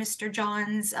speculate on Mr.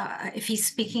 Johns if he's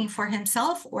speaking for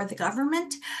himself or the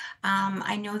government.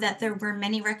 I know that there were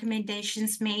many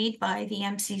recommendations made by the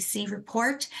MCC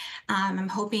report. I'm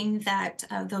hoping that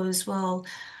those will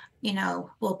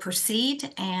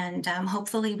proceed, and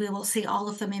hopefully we will see all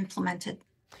of them implemented.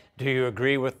 Do you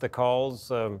agree with the calls,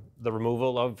 the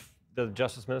removal of the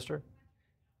Justice Minister?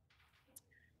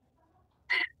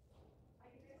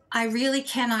 I really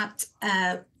cannot.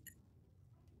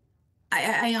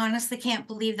 I honestly can't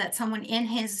believe that someone in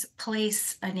his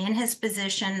place and in his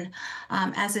position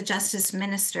as a justice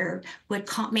minister would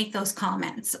make those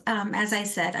comments. As I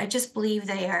said, I just believe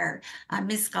they are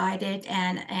misguided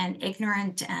and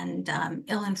ignorant and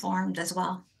ill-informed as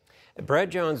well. Brad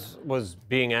Johns was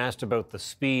being asked about the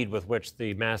speed with which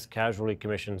the Mass Casualty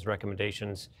Commission's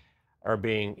recommendations are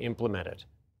being implemented.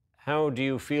 How do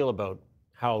you feel about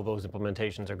how those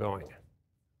implementations are going?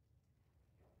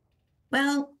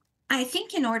 Well, I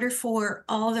think in order for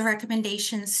all the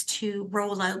recommendations to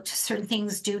roll out, certain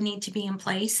things do need to be in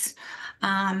place.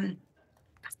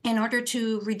 In order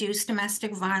to reduce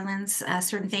domestic violence,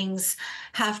 certain things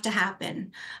have to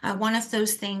happen. One of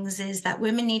those things is that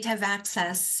women need to have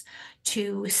access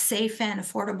to safe and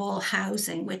affordable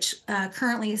housing, which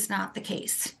currently is not the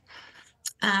case.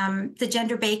 The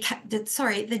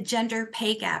gender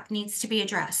pay gap needs to be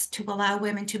addressed to allow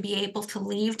women to be able to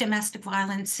leave domestic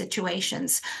violence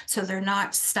situations so they're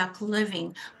not stuck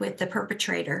living with the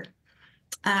perpetrator.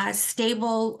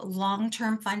 Stable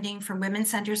long-term funding for women's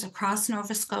centers across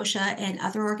Nova Scotia and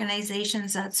other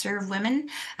organizations that serve women,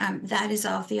 that is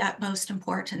of the utmost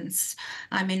importance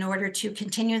in order to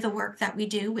continue the work that we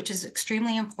do, which is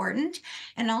extremely important,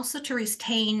 and also to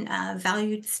retain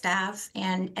valued staff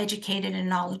and educated and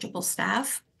knowledgeable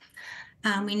staff.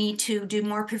 We need to do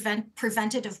more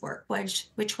preventative work,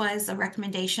 which was a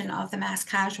recommendation of the Mass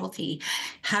Casualty.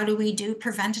 How do we do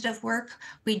preventative work?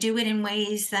 We do it in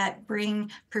ways that bring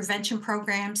prevention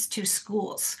programs to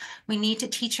schools. We need to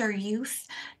teach our youth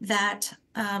that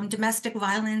domestic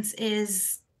violence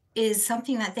is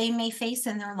something that they may face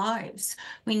in their lives.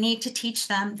 We need to teach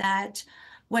them that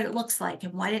what it looks like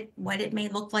and what it may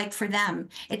look like for them.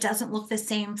 It doesn't look the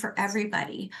same for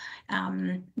everybody.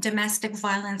 Domestic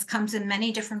violence comes in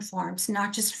many different forms,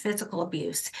 not just physical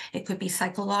abuse. It could be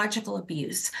psychological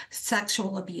abuse,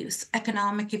 sexual abuse,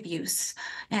 economic abuse,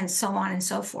 and so on and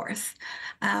so forth.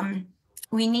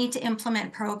 We need to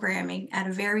implement programming at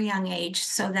a very young age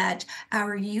so that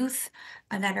our youth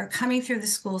that are coming through the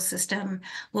school system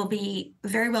will be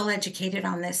very well educated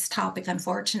on this topic,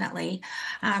 unfortunately.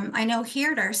 I know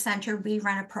here at our center, we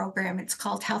run a program. It's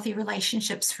called Healthy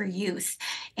Relationships for Youth,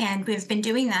 and we've been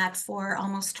doing that for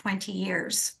almost 20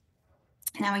 years.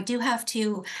 Now, I do have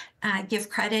to give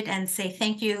credit and say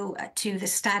thank you to the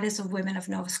Status of Women of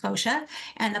Nova Scotia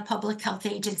and the Public Health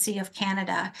Agency of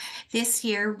Canada. This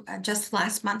year, just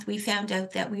last month, we found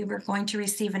out that we were going to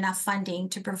receive enough funding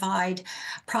to provide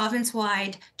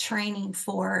province-wide training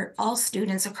for all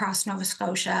students across Nova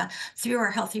Scotia through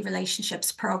our Healthy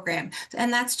Relationships program.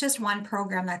 And that's just one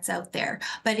program that's out there,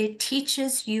 but it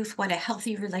teaches youth what a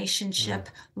healthy relationship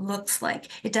looks like.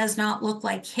 It does not look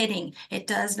like hitting. It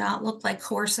does not look like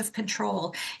coercive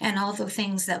control and all the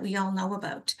things that we all know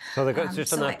about. So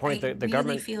just on that point, the government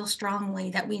really feel strongly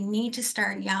that we need to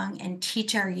start young and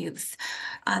teach our youth.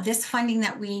 This funding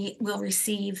that we will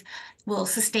receive will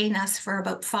sustain us for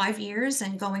about 5 years,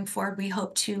 and going forward, we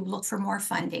hope to look for more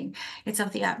funding. It's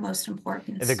of the utmost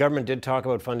importance. The government did talk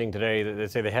about funding today. They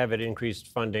say they have increased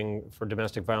funding for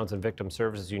domestic violence and victim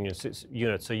services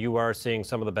units. So you are seeing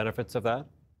some of the benefits of that?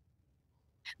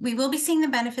 We will be seeing the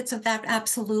benefits of that,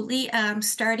 absolutely.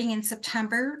 Starting in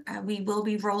September, we will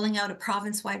be rolling out a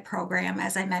province-wide program,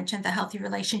 as I mentioned, the Healthy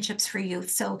Relationships for Youth.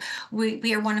 So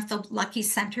we are one of the lucky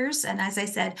centers, and as I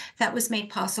said, that was made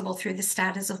possible through the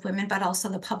Status of Women, but also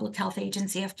the Public Health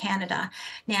Agency of Canada.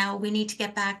 Now, we need to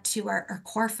get back to our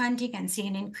core funding and see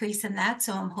an increase in that,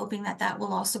 so I'm hoping that that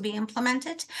will also be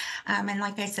implemented. And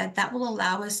like I said, that will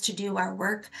allow us to do our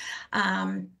work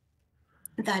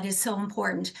that is so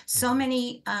important. So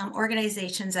many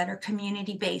organizations that are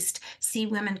community-based see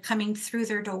women coming through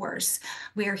their doors.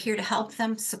 We are here to help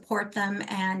them, support them,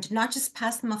 and not just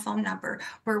pass them a phone number.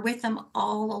 We're with them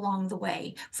all along the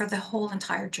way for the whole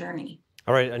entire journey.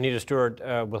 All right, Anita Stewart,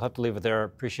 we'll have to leave it there.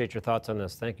 Appreciate your thoughts on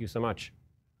this. Thank you so much.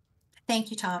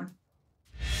 Thank you, Tom.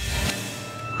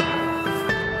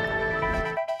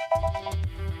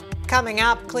 Coming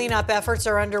up, cleanup efforts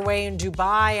are underway in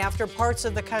Dubai after parts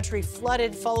of the country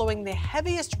flooded following the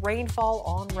heaviest rainfall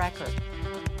on record.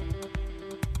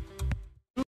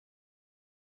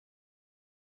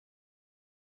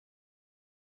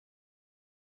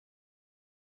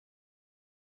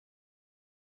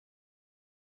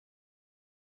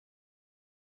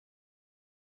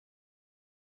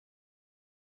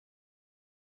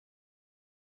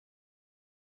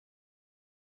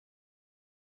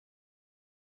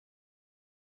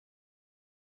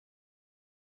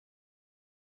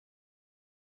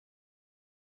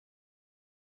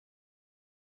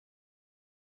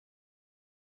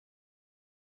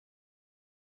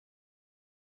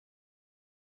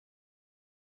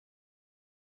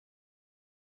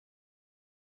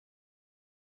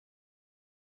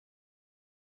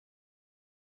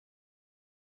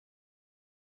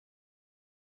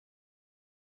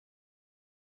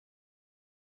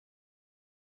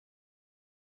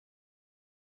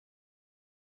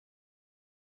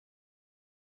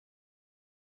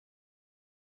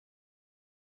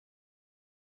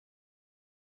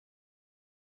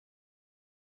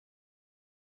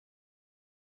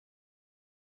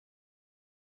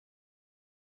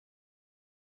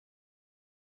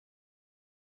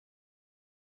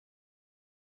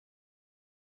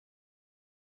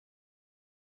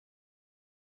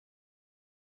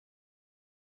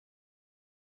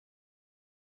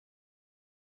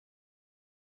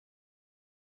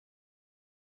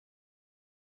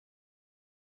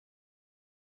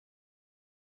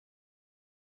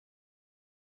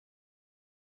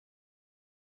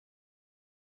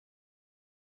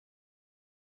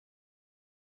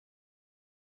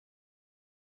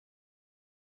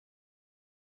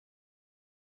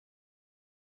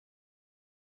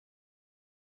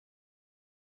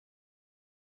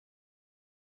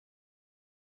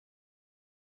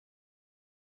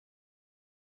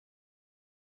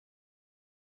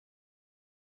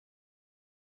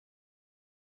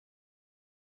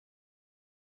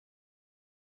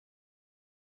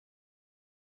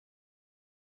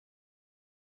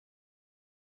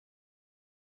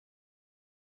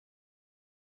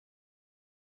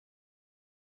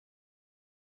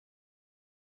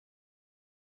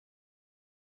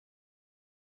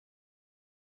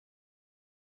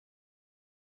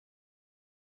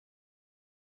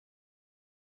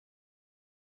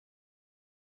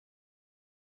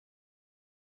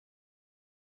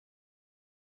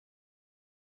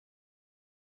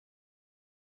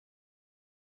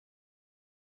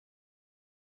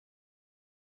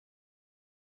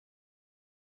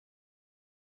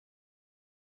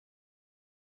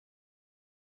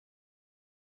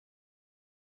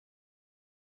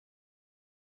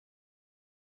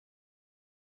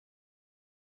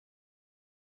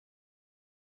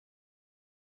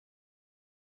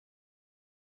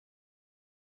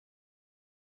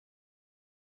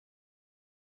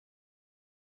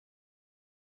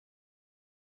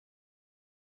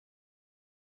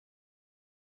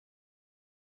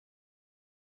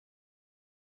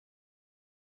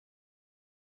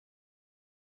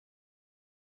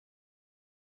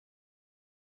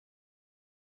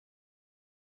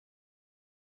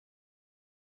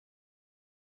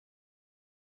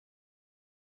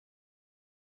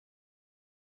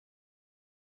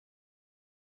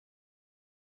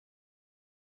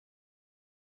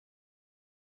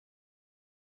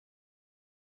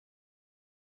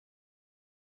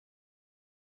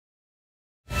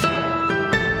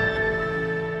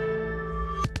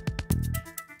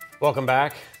 Welcome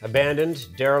back. Abandoned,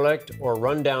 derelict, or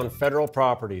rundown federal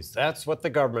properties. That's what the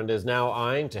government is now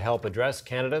eyeing to help address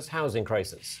Canada's housing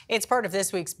crisis. It's part of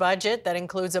this week's budget that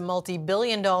includes a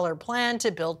multi-billion-dollar plan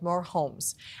to build more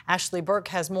homes. Ashley Burke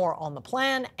has more on the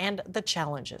plan and the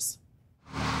challenges.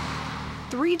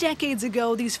 3 decades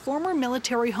ago, these former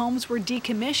military homes were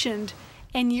decommissioned,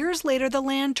 and years later, the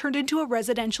land turned into a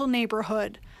residential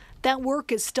neighborhood. That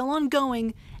work is still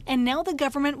ongoing, and now the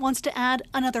government wants to add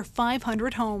another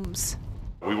 500 homes.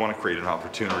 We want to create an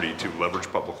opportunity to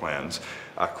leverage public lands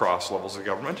across levels of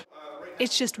government.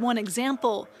 It's just one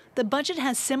example. The budget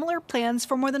has similar plans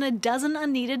for more than a dozen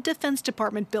unneeded Defense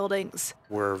Department buildings.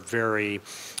 We're very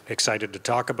excited to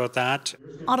talk about that.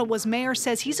 Ottawa's mayor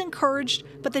says he's encouraged,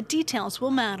 but the details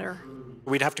will matter.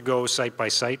 We'd have to go site by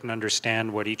site and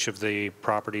understand what each of the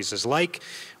properties is like,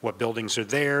 what buildings are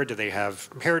there, do they have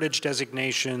heritage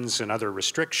designations and other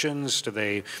restrictions,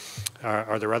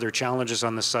 are there other challenges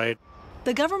on the site?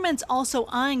 The government's also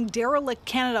eyeing derelict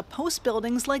Canada Post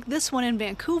buildings like this one in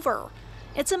Vancouver.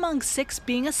 It's among 6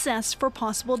 being assessed for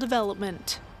possible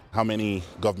development. How many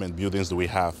government buildings do we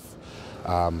have?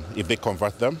 If they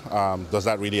convert them, does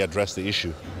that really address the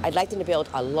issue? I'd like them to build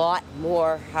a lot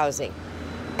more housing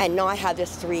and not have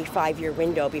this 3-5-year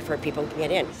window before people can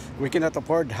get in. We cannot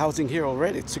afford housing here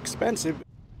already. It's expensive.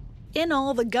 In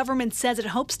all, the government says it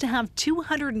hopes to have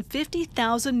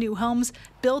 250,000 new homes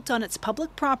built on its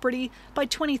public property by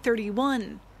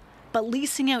 2031. But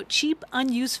leasing out cheap,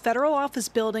 unused federal office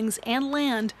buildings and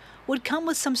land would come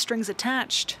with some strings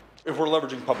attached. If we're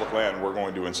leveraging public land, we're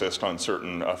going to insist on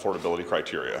certain affordability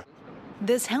criteria.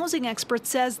 This housing expert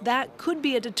says that could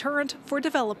be a deterrent for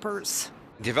developers.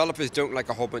 Developers don't like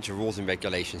a whole bunch of rules and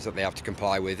regulations that they have to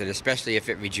comply with, and especially if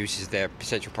it reduces their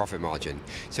potential profit margin.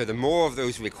 So the more of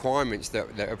those requirements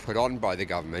that are put on by the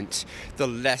government, the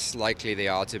less likely they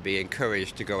are to be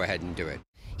encouraged to go ahead and do it.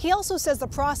 He also says the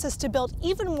process to build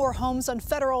even more homes on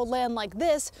federal land like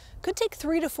this could take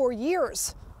 3 to 4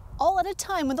 years, all at a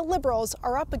time when the Liberals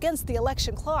are up against the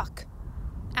election clock.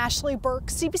 Ashley Burke,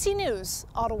 CBC News,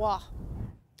 Ottawa.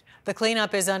 The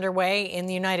cleanup is underway in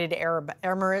the United Arab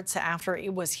Emirates after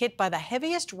it was hit by the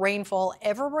heaviest rainfall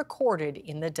ever recorded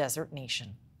in the desert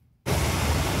nation.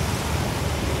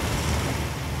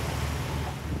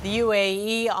 The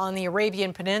UAE on the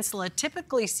Arabian Peninsula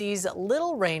typically sees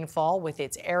little rainfall with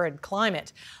its arid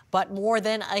climate, but more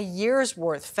than a year's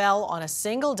worth fell on a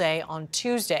single day on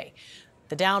Tuesday.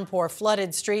 The downpour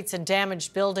flooded streets and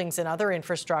damaged buildings and other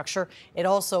infrastructure. It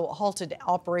also halted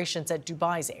operations at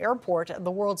Dubai's airport, the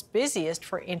world's busiest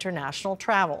for international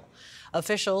travel.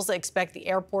 Officials expect the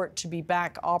airport to be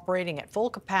back operating at full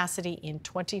capacity in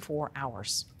 24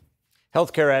 hours.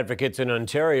 Healthcare advocates in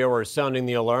Ontario are sounding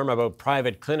the alarm about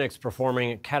private clinics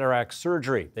performing cataract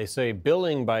surgery. They say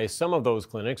billing by some of those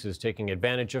clinics is taking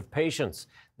advantage of patients.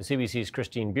 The CBC's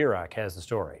Christine Birak has the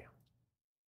story.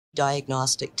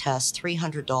 Diagnostic tests,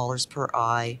 $300 per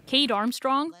eye. Kate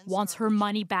Armstrong wants her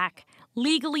money back.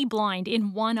 Legally blind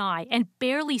in one eye and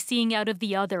barely seeing out of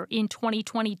the other in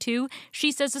 2022, she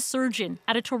says a surgeon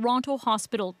at a Toronto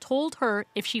hospital told her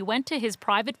if she went to his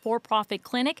private for-profit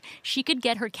clinic, she could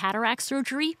get her cataract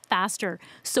surgery faster.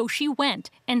 So she went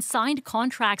and signed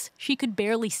contracts she could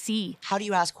barely see. How do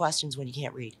you ask questions when you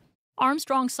can't read?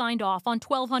 Armstrong signed off on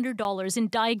 $1,200 in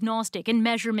diagnostic and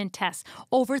measurement tests,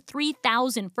 over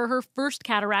 $3,000 for her first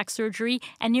cataract surgery,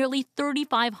 and nearly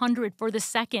 $3,500 for the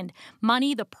second.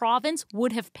 Money the province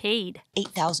would have paid.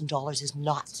 $8,000 is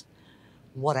not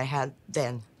what I had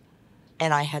then,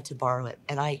 and I had to borrow it,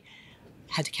 and I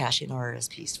had to cash in our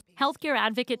RSPs. Healthcare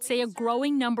advocates say a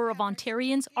growing number of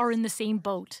Ontarians are in the same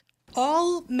boat.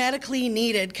 All medically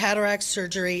needed cataract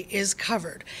surgery is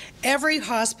covered. Every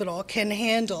hospital can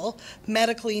handle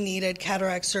medically needed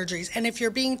cataract surgeries. And if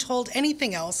you're being told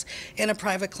anything else in a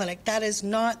private clinic, that is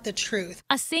not the truth.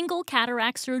 A single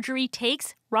cataract surgery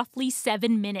takes roughly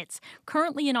 7 minutes.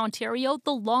 Currently in Ontario,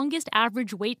 the longest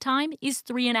average wait time is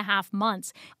 3.5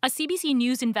 months. A CBC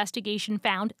News investigation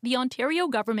found the Ontario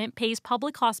government pays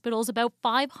public hospitals about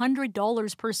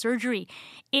 $500 per surgery.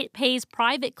 It pays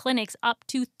private clinics up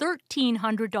to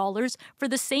 $1,300 for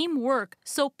the same work,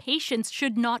 so patients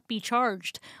should not be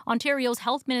charged. Ontario's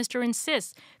health minister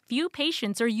insists few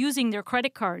patients are using their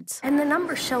credit cards. And the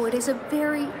numbers show it is a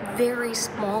very, very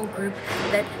small group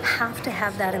that have to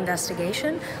have that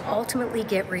investigation, ultimately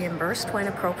get reimbursed when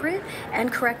appropriate, and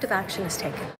corrective action is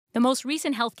taken. The most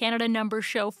recent Health Canada numbers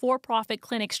show for-profit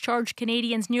clinics charge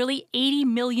Canadians nearly $80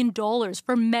 million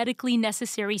for medically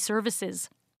necessary services.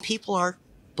 People are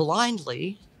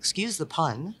blindly, excuse the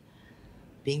pun,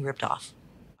 being ripped off.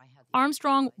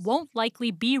 Armstrong won't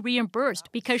likely be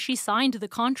reimbursed because she signed the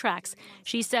contracts.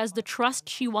 She says the trust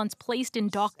she once placed in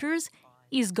doctors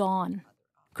is gone.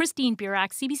 Christine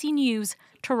Birak, CBC News,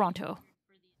 Toronto.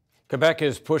 Quebec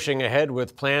is pushing ahead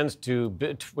with plans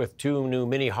with 2 new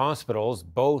mini hospitals.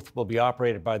 Both will be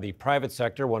operated by the private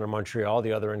sector, one in Montreal,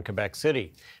 the other in Quebec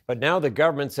City. But now the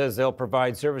government says they'll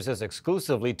provide services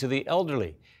exclusively to the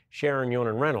elderly. Sharon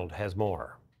Yonan-Reynolds has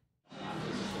more.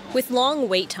 With long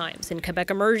wait times in Quebec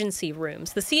emergency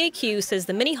rooms, the CAQ says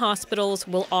the mini hospitals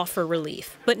will offer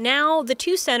relief. But now the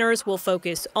two centers will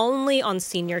focus only on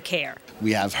senior care.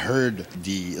 We have heard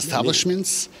the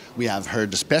establishments, we have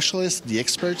heard the specialists, the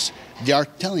experts. They are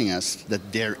telling us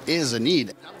that there is a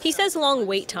need. He says long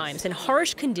wait times and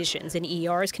harsh conditions in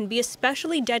ERs can be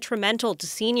especially detrimental to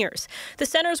seniors. The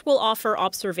centers will offer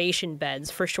observation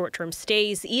beds for short-term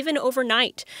stays, even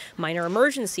overnight. Minor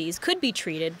emergencies could be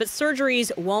treated, but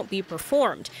surgeries won't be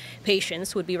performed.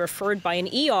 Patients would be referred by an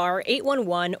ER,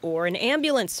 811, or an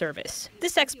ambulance service.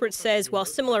 This expert says while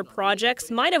similar projects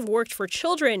might have worked for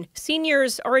children,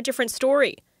 seniors are a different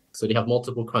story. So they have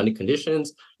multiple chronic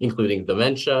conditions, including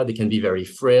dementia. They can be very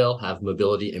frail, have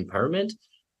mobility impairment.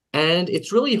 And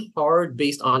it's really hard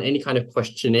based on any kind of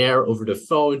questionnaire over the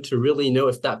phone to really know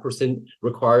if that person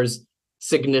requires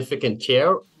significant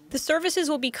care. The services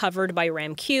will be covered by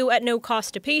RAMQ at no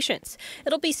cost to patients.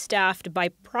 It'll be staffed by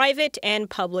private and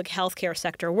public healthcare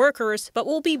sector workers, but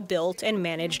will be built and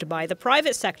managed by the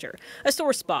private sector, a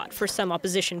sore spot for some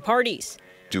opposition parties.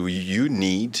 Do you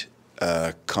need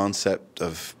a concept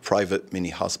of private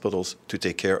mini hospitals to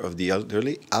take care of the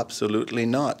elderly? Absolutely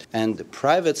not. And the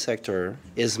private sector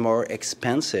is more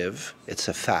expensive, it's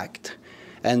a fact,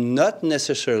 and not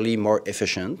necessarily more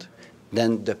efficient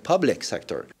than the public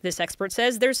sector. This expert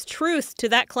says there's truth to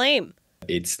that claim.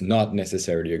 It's not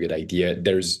necessarily a good idea.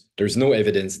 There's no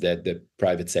evidence that the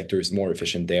private sector is more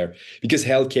efficient there because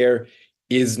healthcare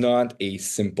is not a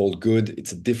simple good.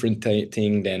 It's a different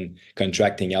thing than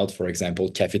contracting out, for example,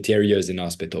 cafeterias in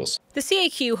hospitals. The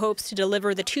CAQ hopes to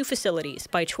deliver the two facilities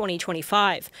by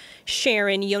 2025.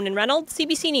 Sharon Yonan-Reynolds,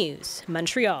 CBC News,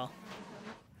 Montreal.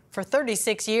 For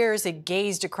 36 years, it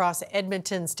gazed across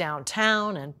Edmonton's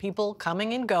downtown, and people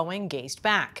coming and going gazed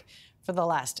back. For the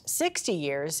last 60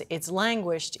 years, it's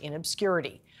languished in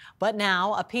obscurity. But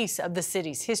now a piece of the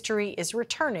city's history is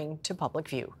returning to public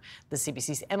view. The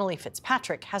CBC's Emily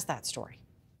Fitzpatrick has that story.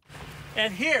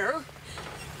 And here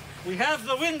we have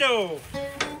the window.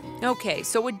 Okay,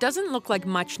 so it doesn't look like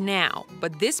much now,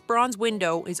 but this bronze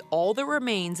window is all that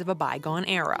remains of a bygone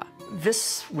era.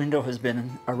 This window has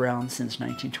been around since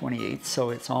 1928, so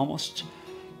it's almost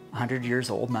 100 years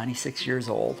old, 96 years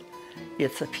old.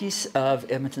 It's a piece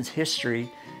of Edmonton's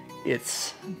history.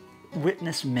 It's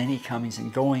witnessed many comings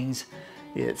and goings.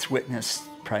 It's witnessed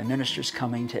prime ministers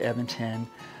coming to Edmonton,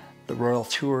 the royal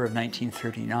tour of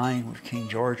 1939 with King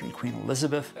George and Queen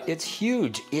Elizabeth. It's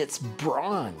huge. It's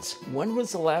bronze. When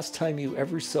was the last time you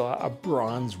ever saw a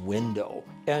bronze window?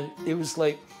 And it was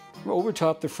like over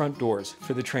top the front doors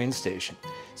for the train station.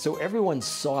 So everyone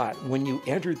saw it when you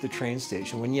entered the train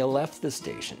station, when you left the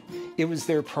station. It was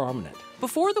there prominent.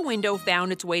 Before the window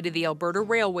found its way to the Alberta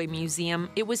Railway Museum,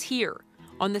 it was here,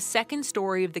 on the second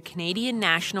story of the Canadian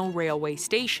National Railway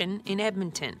Station in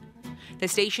Edmonton. The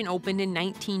station opened in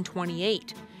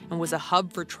 1928 and was a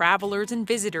hub for travelers and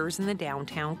visitors in the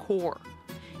downtown core.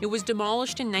 It was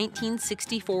demolished in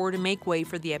 1964 to make way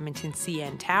for the Edmonton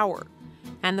CN Tower.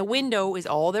 And the window is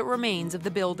all that remains of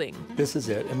the building. This is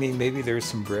it. I mean, maybe there's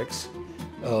some bricks.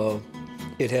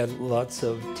 It had lots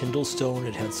of Tyndallstone.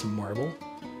 It had some marble.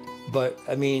 But,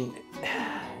 I mean,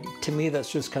 to me,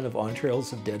 that's just kind of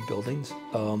entrails of dead buildings.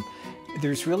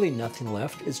 There's really nothing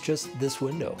left. It's just this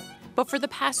window. But for the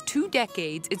past 2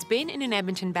 decades, it's been in an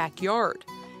Edmonton backyard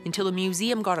until the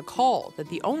museum got a call that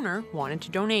the owner wanted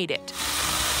to donate it.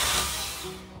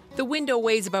 The window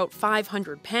weighs about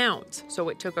 500 pounds, so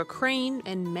it took a crane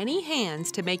and many hands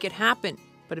to make it happen.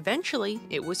 But eventually,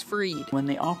 it was freed. When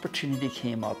the opportunity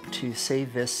came up to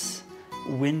save this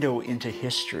window into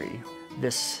history,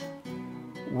 this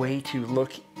way to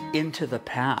look into the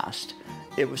past,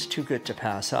 it was too good to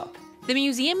pass up. The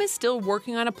museum is still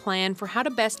working on a plan for how to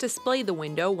best display the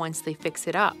window once they fix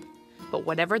it up. But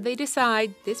whatever they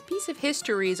decide, this piece of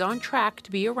history is on track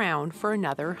to be around for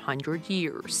another 100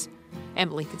 years.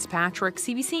 Emily Fitzpatrick,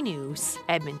 CBC News,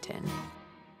 Edmonton.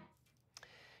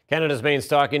 Canada's main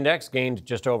stock index gained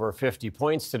just over 50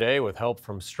 points today with help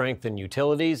from strength in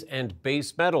utilities and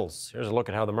base metals. Here's a look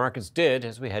at how the markets did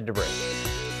as we head to break.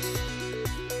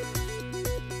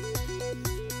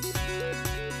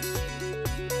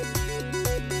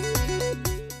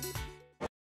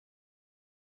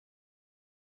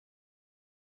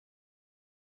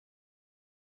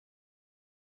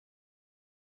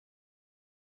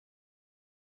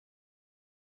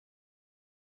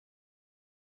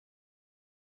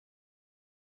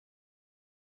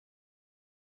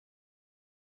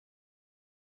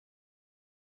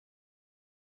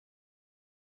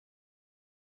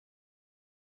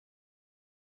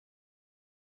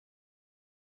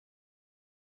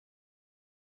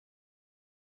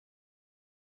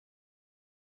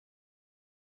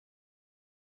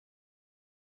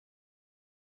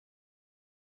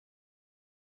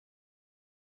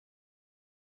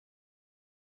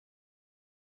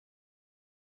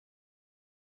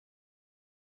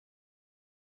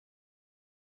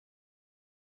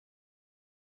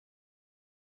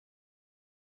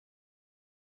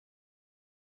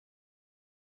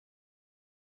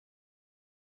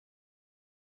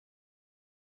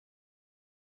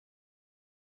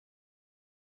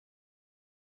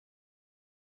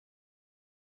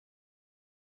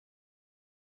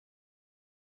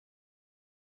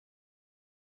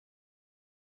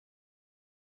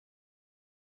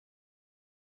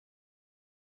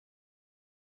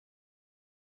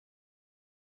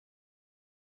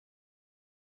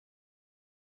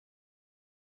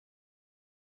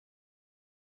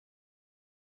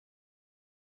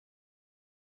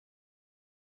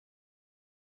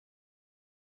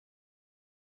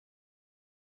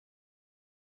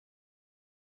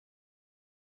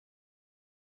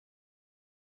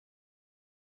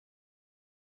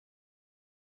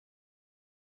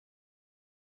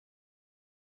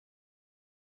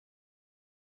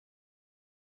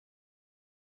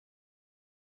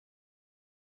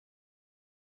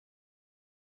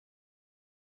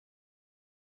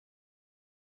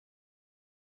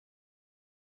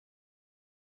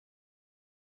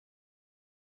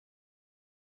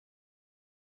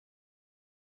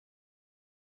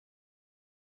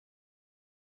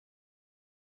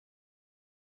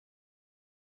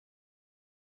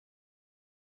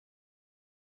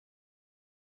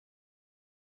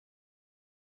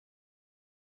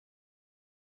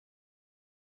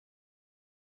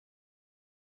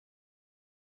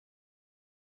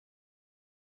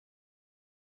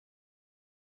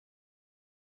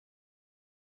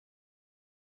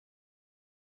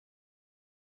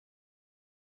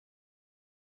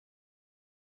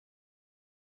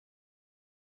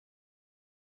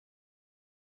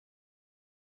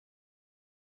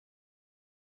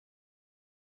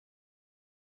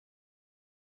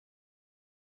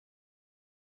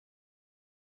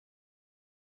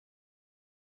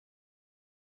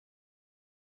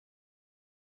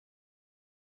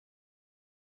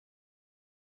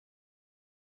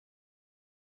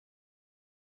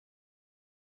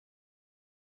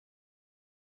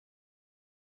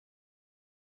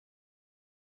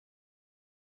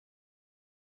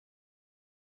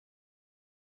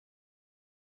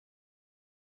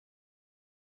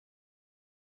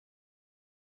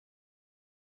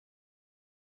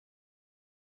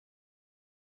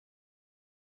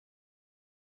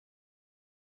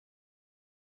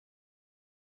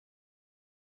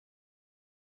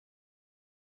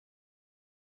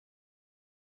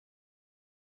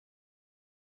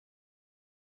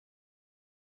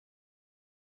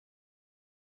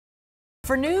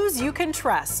 For news you can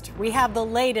trust, we have the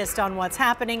latest on what's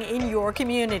happening in your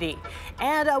community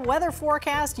and a weather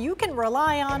forecast you can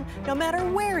rely on no matter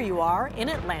where you are in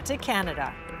Atlantic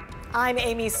Canada. I'm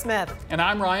Amy Smith. And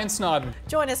I'm Ryan Snoddon.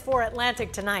 Join us for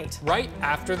Atlantic Tonight. Right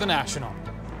after the National.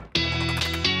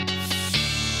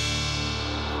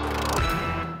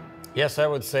 Yes, I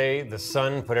would say the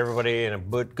sun put everybody in a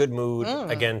good mood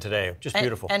again today. Just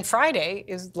beautiful. And Friday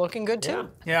is looking good too.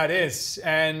 Yeah, it is.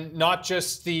 And not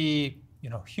just the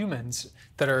humans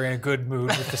that are in a good mood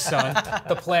with the sun,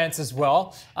 the plants as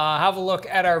well. Have a look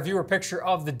at our viewer picture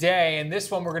of the day. And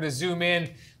this one, we're going to zoom in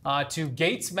to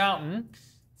Gates Mountain,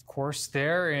 of course,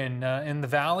 there in the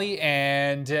valley.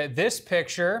 And this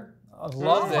picture, I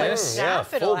love this.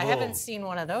 Daffodil. I haven't seen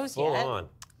one of those yet. Full on.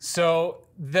 So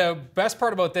the best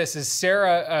part about this is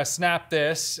Sarah snapped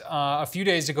this a few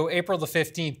days ago, April the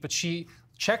 15th, but she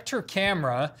checked her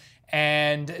camera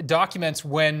and documents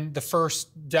when the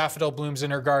first daffodil blooms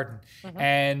in her garden.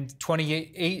 And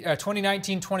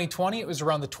 2019, 2020, it was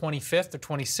around the 25th or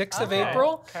 26th of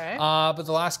April. But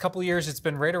the last couple of years, it's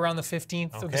been right around the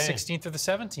 15th or the 16th or the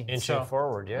 17th. Inching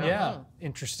forward, Yeah,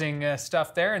 interesting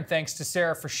stuff there. And thanks to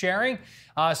Sarah for sharing.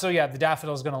 So yeah, the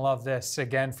daffodil is going to love this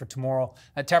again for tomorrow.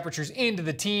 Temperatures into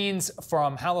the teens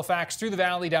from Halifax through the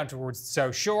valley down towards the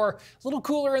South Shore. A little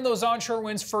cooler in those onshore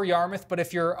winds for Yarmouth, but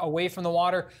if you're away from the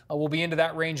water, we'll be into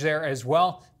that range there as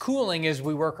well. Cooling as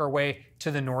we work our way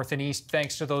to the north and east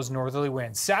thanks to those northerly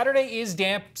winds. Saturday is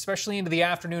damp, especially into the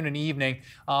afternoon and evening,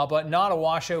 but not a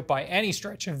washout by any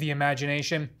stretch of the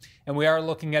imagination. And we are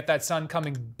looking at that sun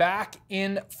coming back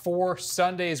in for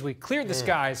Sunday as we clear the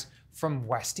skies from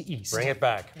west to east. Bring it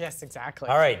back. Yes, exactly.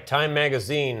 All right, Time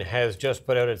Magazine has just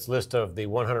put out its list of the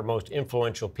 100 most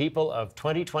influential people of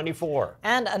 2024.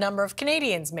 And a number of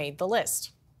Canadians made the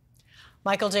list.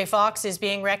 Michael J. Fox is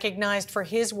being recognized for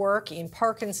his work in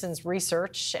Parkinson's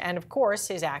research and, of course,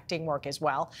 his acting work as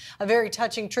well. A very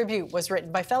touching tribute was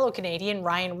written by fellow Canadian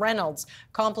Ryan Reynolds,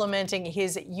 complimenting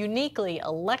his uniquely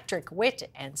electric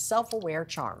wit and self-aware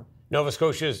charm. Nova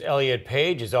Scotia's Elliot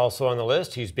Page is also on the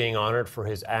list. He's being honored for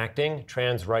his acting,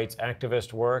 trans rights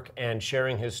activist work, and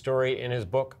sharing his story in his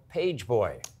book, Page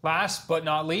Boy. Last but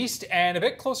not least, and a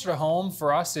bit closer to home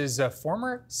for us, is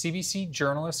former CBC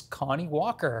journalist Connie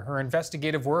Walker. Her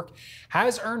investigative work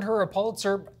has earned her a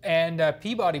Pulitzer and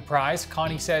Peabody Prize.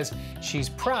 Connie says she's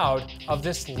proud of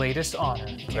this latest honor.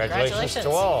 Congratulations to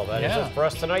all. That is it for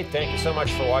us tonight. Thank you so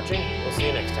much for watching. We'll see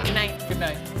you next time. Good night. Good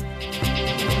night.